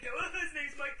 Right. Freddie go, his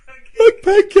name's Mike Pancake. Mike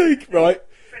Pancake, right.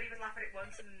 Freddie would laugh at it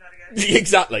once and not again.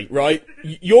 Exactly, right.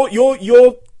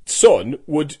 Your son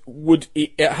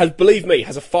believe me,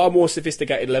 has a far more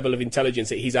sophisticated level of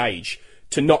intelligence at his age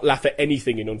to not laugh at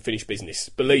anything in Unfinished Business.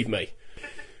 Believe me.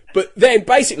 But then,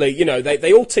 basically,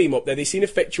 they all team up. They're this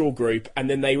ineffectual group, and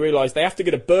then they realise they have to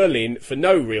go to Berlin for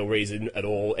no real reason at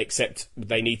all, except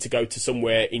they need to go to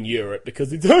somewhere in Europe,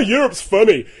 because Europe's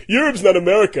funny. Europe's not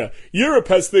America. Europe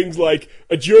has things like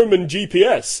a German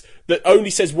GPS that only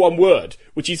says one word,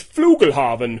 which is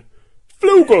Flugelhaven.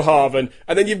 Flugelhaven.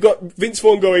 And then you've got Vince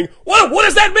Vaughn going, what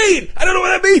does that mean? I don't know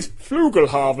what that means.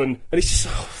 Flugelhaven. And it's just,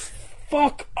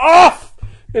 fuck off!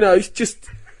 It's just...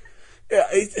 Yeah,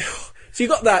 so you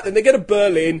got that, then they go to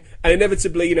Berlin, and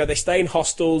inevitably, they stay in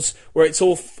hostels where it's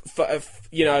all,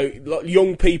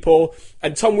 young people.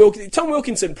 And Tom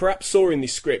Wilkinson perhaps saw in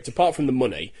this script, apart from the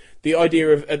money, the idea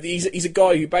of he's a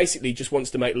guy who basically just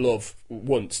wants to make love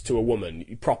once to a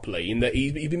woman properly. In that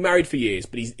he's been married for years,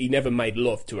 but he never made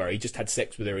love to her. He just had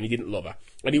sex with her, and he didn't love her,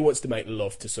 and he wants to make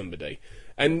love to somebody.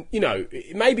 And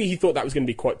maybe he thought that was going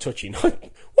to be quite touching.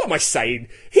 What am I saying?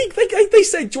 They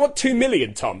said, "Do you want 2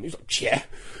 million, Tom?" He was like, "Yeah,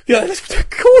 of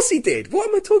course he did." What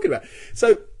am I talking about?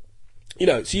 So,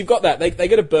 so you've got that. They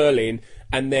go to Berlin,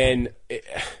 and then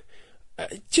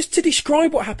just to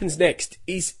describe what happens next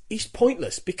is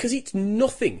pointless, because it's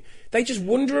nothing. They just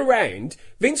wander around.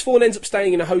 Vince Vaughn ends up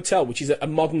staying in a hotel, which is a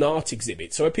modern art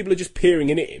exhibit, so people are just peering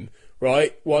in at him,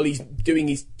 right, while he's doing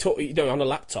his on a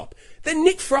laptop. Then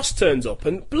Nick Frost turns up,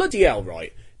 and bloody hell,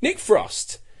 right, Nick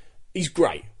Frost, he's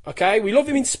great. Okay, we love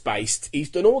him in Spaced. He's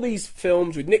done all these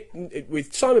films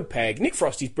with Simon Pegg. Nick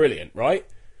Frost is brilliant, right?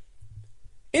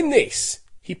 In this,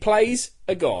 he plays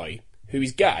a guy who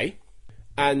is gay,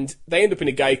 and they end up in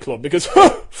a gay club because,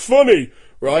 funny,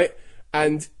 right?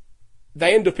 And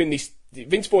they end up in this...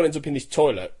 Vince Vaughn ends up in this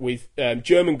toilet with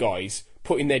German guys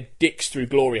putting their dicks through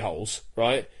glory holes,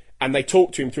 right? And they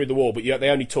talk to him through the wall, but they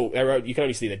only talk... You can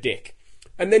only see their dick.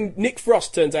 And then Nick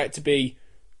Frost turns out to be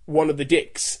one of the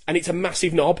dicks, and it's a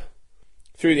massive knob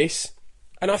through this.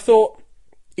 And I thought,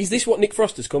 is this what Nick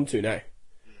Frost has come to now?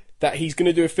 That he's going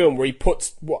to do a film where he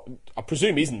puts what I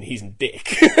presume isn't his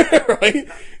dick, right,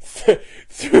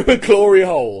 through a glory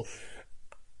hole.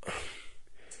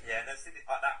 Yeah, no,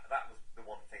 that was the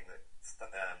one thing that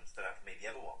stood out for me. The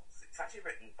other ones, it's actually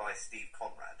written by Steve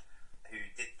Conrad, who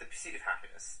did The Pursuit of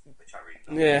Happiness, which I really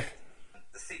loved. Yeah.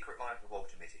 The Secret Life of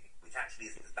Walter Mitty, which actually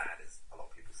isn't as bad as a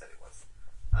lot of people said it was.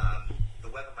 The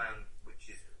Weatherman, which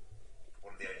is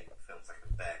one of the only films I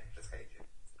can bear Nicolas Cage in.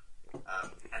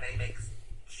 And they make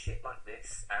shit like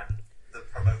this, and the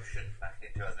promotion back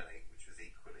in 2008, which was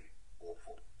equally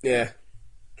awful. Yeah.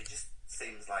 It just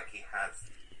seems like he has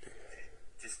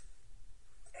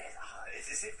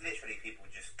it's as if literally people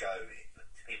just go to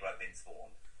people like Vince Vaughn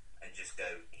and just go,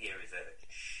 here is a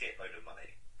shitload of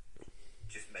money,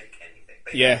 just make anything.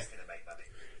 They know it's going to make money.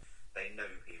 They know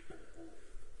people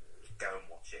will go and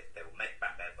watch it. They will make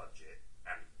back their budget,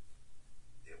 and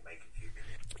it'll make a few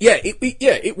million.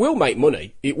 It will make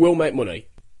money. It will make money.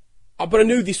 But I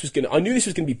knew this was going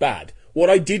to be bad. What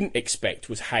I didn't expect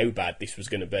was how bad this was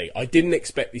going to be. I didn't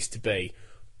expect this to be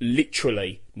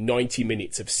literally 90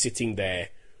 minutes of sitting there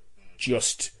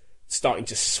just starting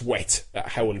to sweat at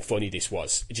how unfunny this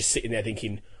was. Just sitting there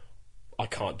thinking, I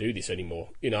can't do this anymore.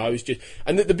 You know, I was just...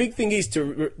 And the big thing is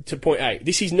to point out,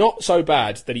 this is not so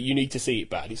bad that you need to see it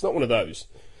bad. It's not one of those.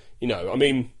 You know, I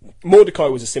mean, Mordecai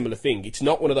was a similar thing. It's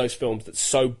not one of those films that's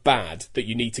so bad that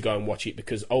you need to go and watch it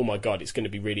because, oh my God, it's going to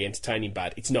be really entertaining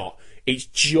bad. It's not. It's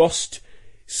just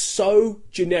so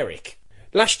generic.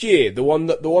 Last year, the one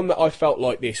that I felt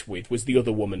like this with was The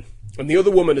Other Woman. And The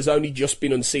Other Woman has only just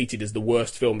been unseated as the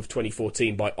worst film of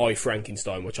 2014 by I,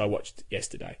 Frankenstein, which I watched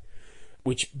yesterday.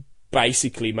 Which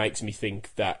basically makes me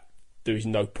think that there is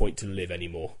no point to live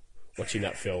anymore watching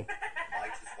that film.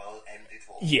 Might as well end it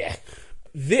all. Yeah.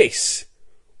 This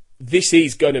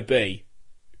is going to be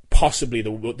possibly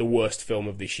the worst film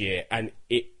of this year, and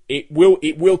it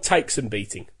will take some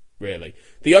beating, really.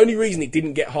 The only reason it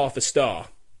didn't get half a star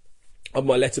on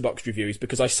my Letterboxd review is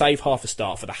because I save half a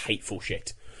star for the hateful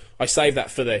shit. I save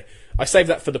that for the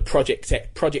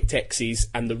Project X's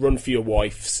and the Run for Your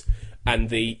Wife's and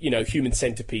the Human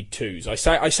Centipede 2s. I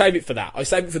save it for that. I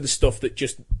save it for the stuff that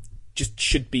just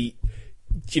should be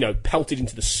pelted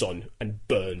into the sun and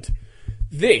burned.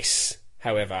 This,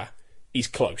 however, is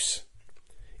close.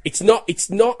 It's not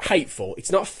hateful. It's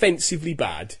not offensively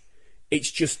bad.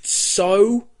 It's just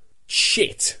so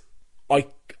shit. I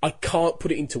can't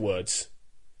put it into words.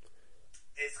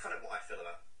 It's kind of what I feel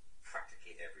about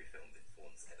practically every film that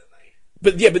Vaughn's ever made.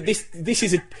 But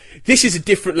this is a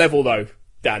different level though,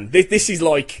 Dan. This is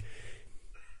like...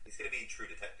 He's going to be True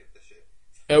Detective this year.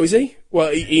 Oh, is he?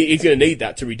 Well, he's going to need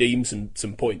that to redeem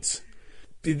some points.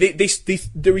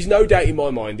 There is no doubt in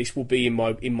my mind this will be in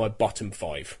my bottom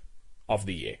 5 of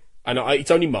the year, and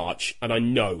it's only March, and I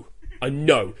know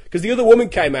because The Other Woman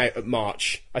came out at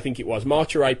March, I think it was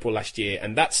March or April last year,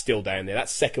 and that's still down there.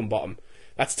 That's second bottom.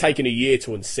 That's taken a year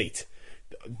to unseat.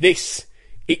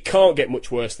 It can't get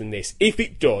much worse than this. If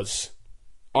it does,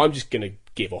 I'm just gonna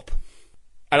give up,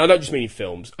 and I don't just mean in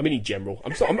films. I mean in general.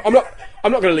 I'm not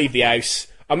going to leave the house.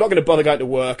 I'm not going to bother going to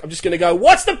work. I'm just going to go,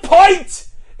 what's the point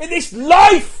in this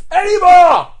life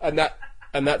anymore? And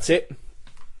that's it.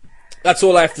 That's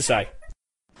all I have to say.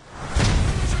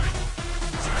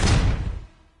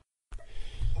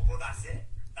 Well, that's it.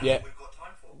 That's Yeah. all we've got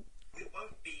time for. We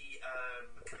won't be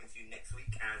coming to you next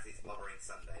week as it's Mothering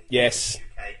Sunday. Yes. In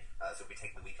the UK, so we'll be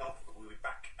taking the week off, but we'll be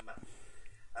back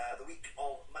the week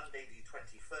of Monday the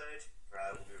 23rd.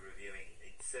 We'll be reviewing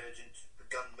Insurgent, The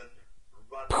Gunman,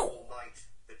 Run All Night,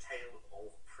 The Tale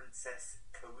of Princess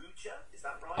Karuja. Is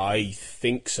that right? I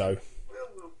think so.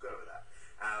 We'll go with that.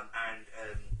 And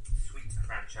Sweet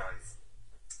Franchise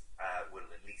will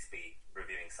at least be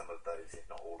reviewing some of those, if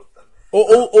not all of them.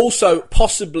 Also,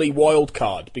 possibly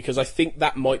Wildcard, because I think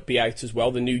that might be out as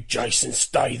well, the new Jason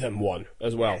Statham one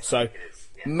as well. Yes, so yeah.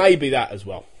 maybe that as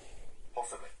well.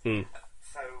 Possibly. So,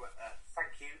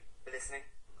 thank you for listening.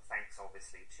 Thanks,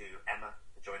 obviously, to Emma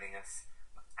for joining us.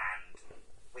 And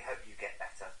we hope you get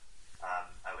better,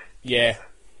 Owen. Yeah. So,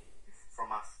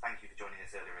 from us, thank you for joining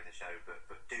us earlier in the show, but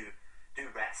do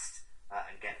rest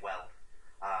and get well.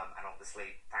 And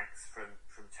obviously, thanks from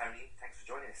Tony. Thanks for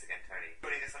joining us again, Tony.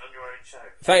 Joining us on your own show.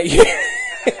 Thank you.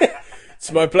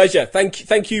 It's my pleasure.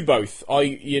 Thank you both.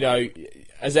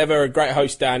 As ever, a great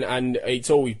host, Dan, and it's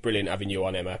always brilliant having you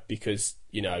on, Emma, because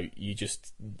you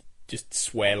just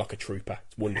swear like a trooper.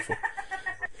 It's wonderful.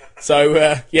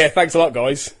 So thanks a lot,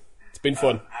 guys. It's been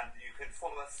fun. And you can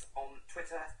follow us on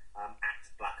Twitter at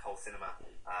Black Hole Cinema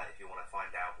if you want to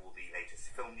find out all the latest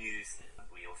film news.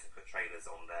 We also put trailers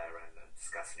on there and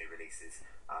discuss new releases,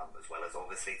 as well as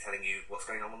obviously telling you what's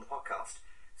going on the podcast.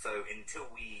 So until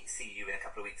we see you in a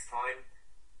couple of weeks' time,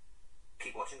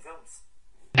 keep watching films.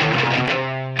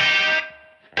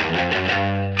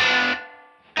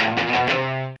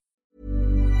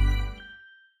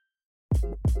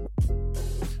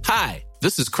 Hi,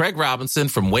 this is Craig Robinson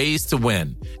from Ways to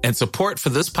Win, and support for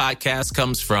this podcast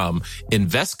comes from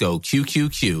Invesco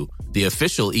QQQ, the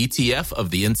official ETF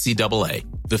of the NCAA.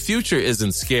 The future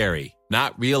isn't scary.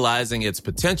 Not realizing its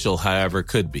potential, however,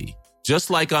 could be.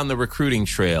 Just like on the recruiting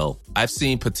trail, I've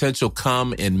seen potential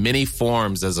come in many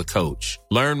forms as a coach.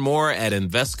 Learn more at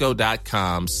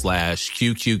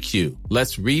Invesco.com/QQQ.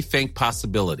 Let's rethink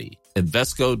possibility.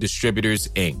 Invesco Distributors,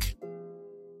 Inc.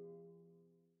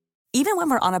 Even when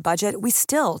we're on a budget, we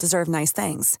still deserve nice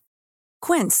things.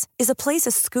 Quince is a place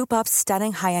to scoop up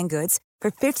stunning high-end goods for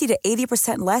 50 to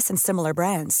 80% less than similar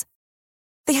brands.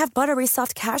 They have buttery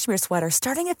soft cashmere sweaters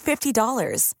starting at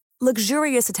 $50,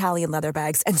 luxurious Italian leather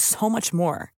bags, and so much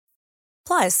more.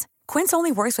 Plus, Quince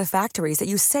only works with factories that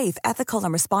use safe, ethical,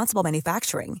 and responsible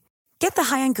manufacturing. Get the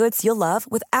high-end goods you'll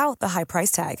love without the high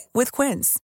price tag with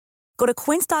Quince. Go to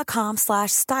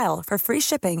quince.com/style for free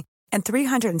shipping and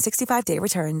 365-day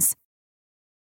returns.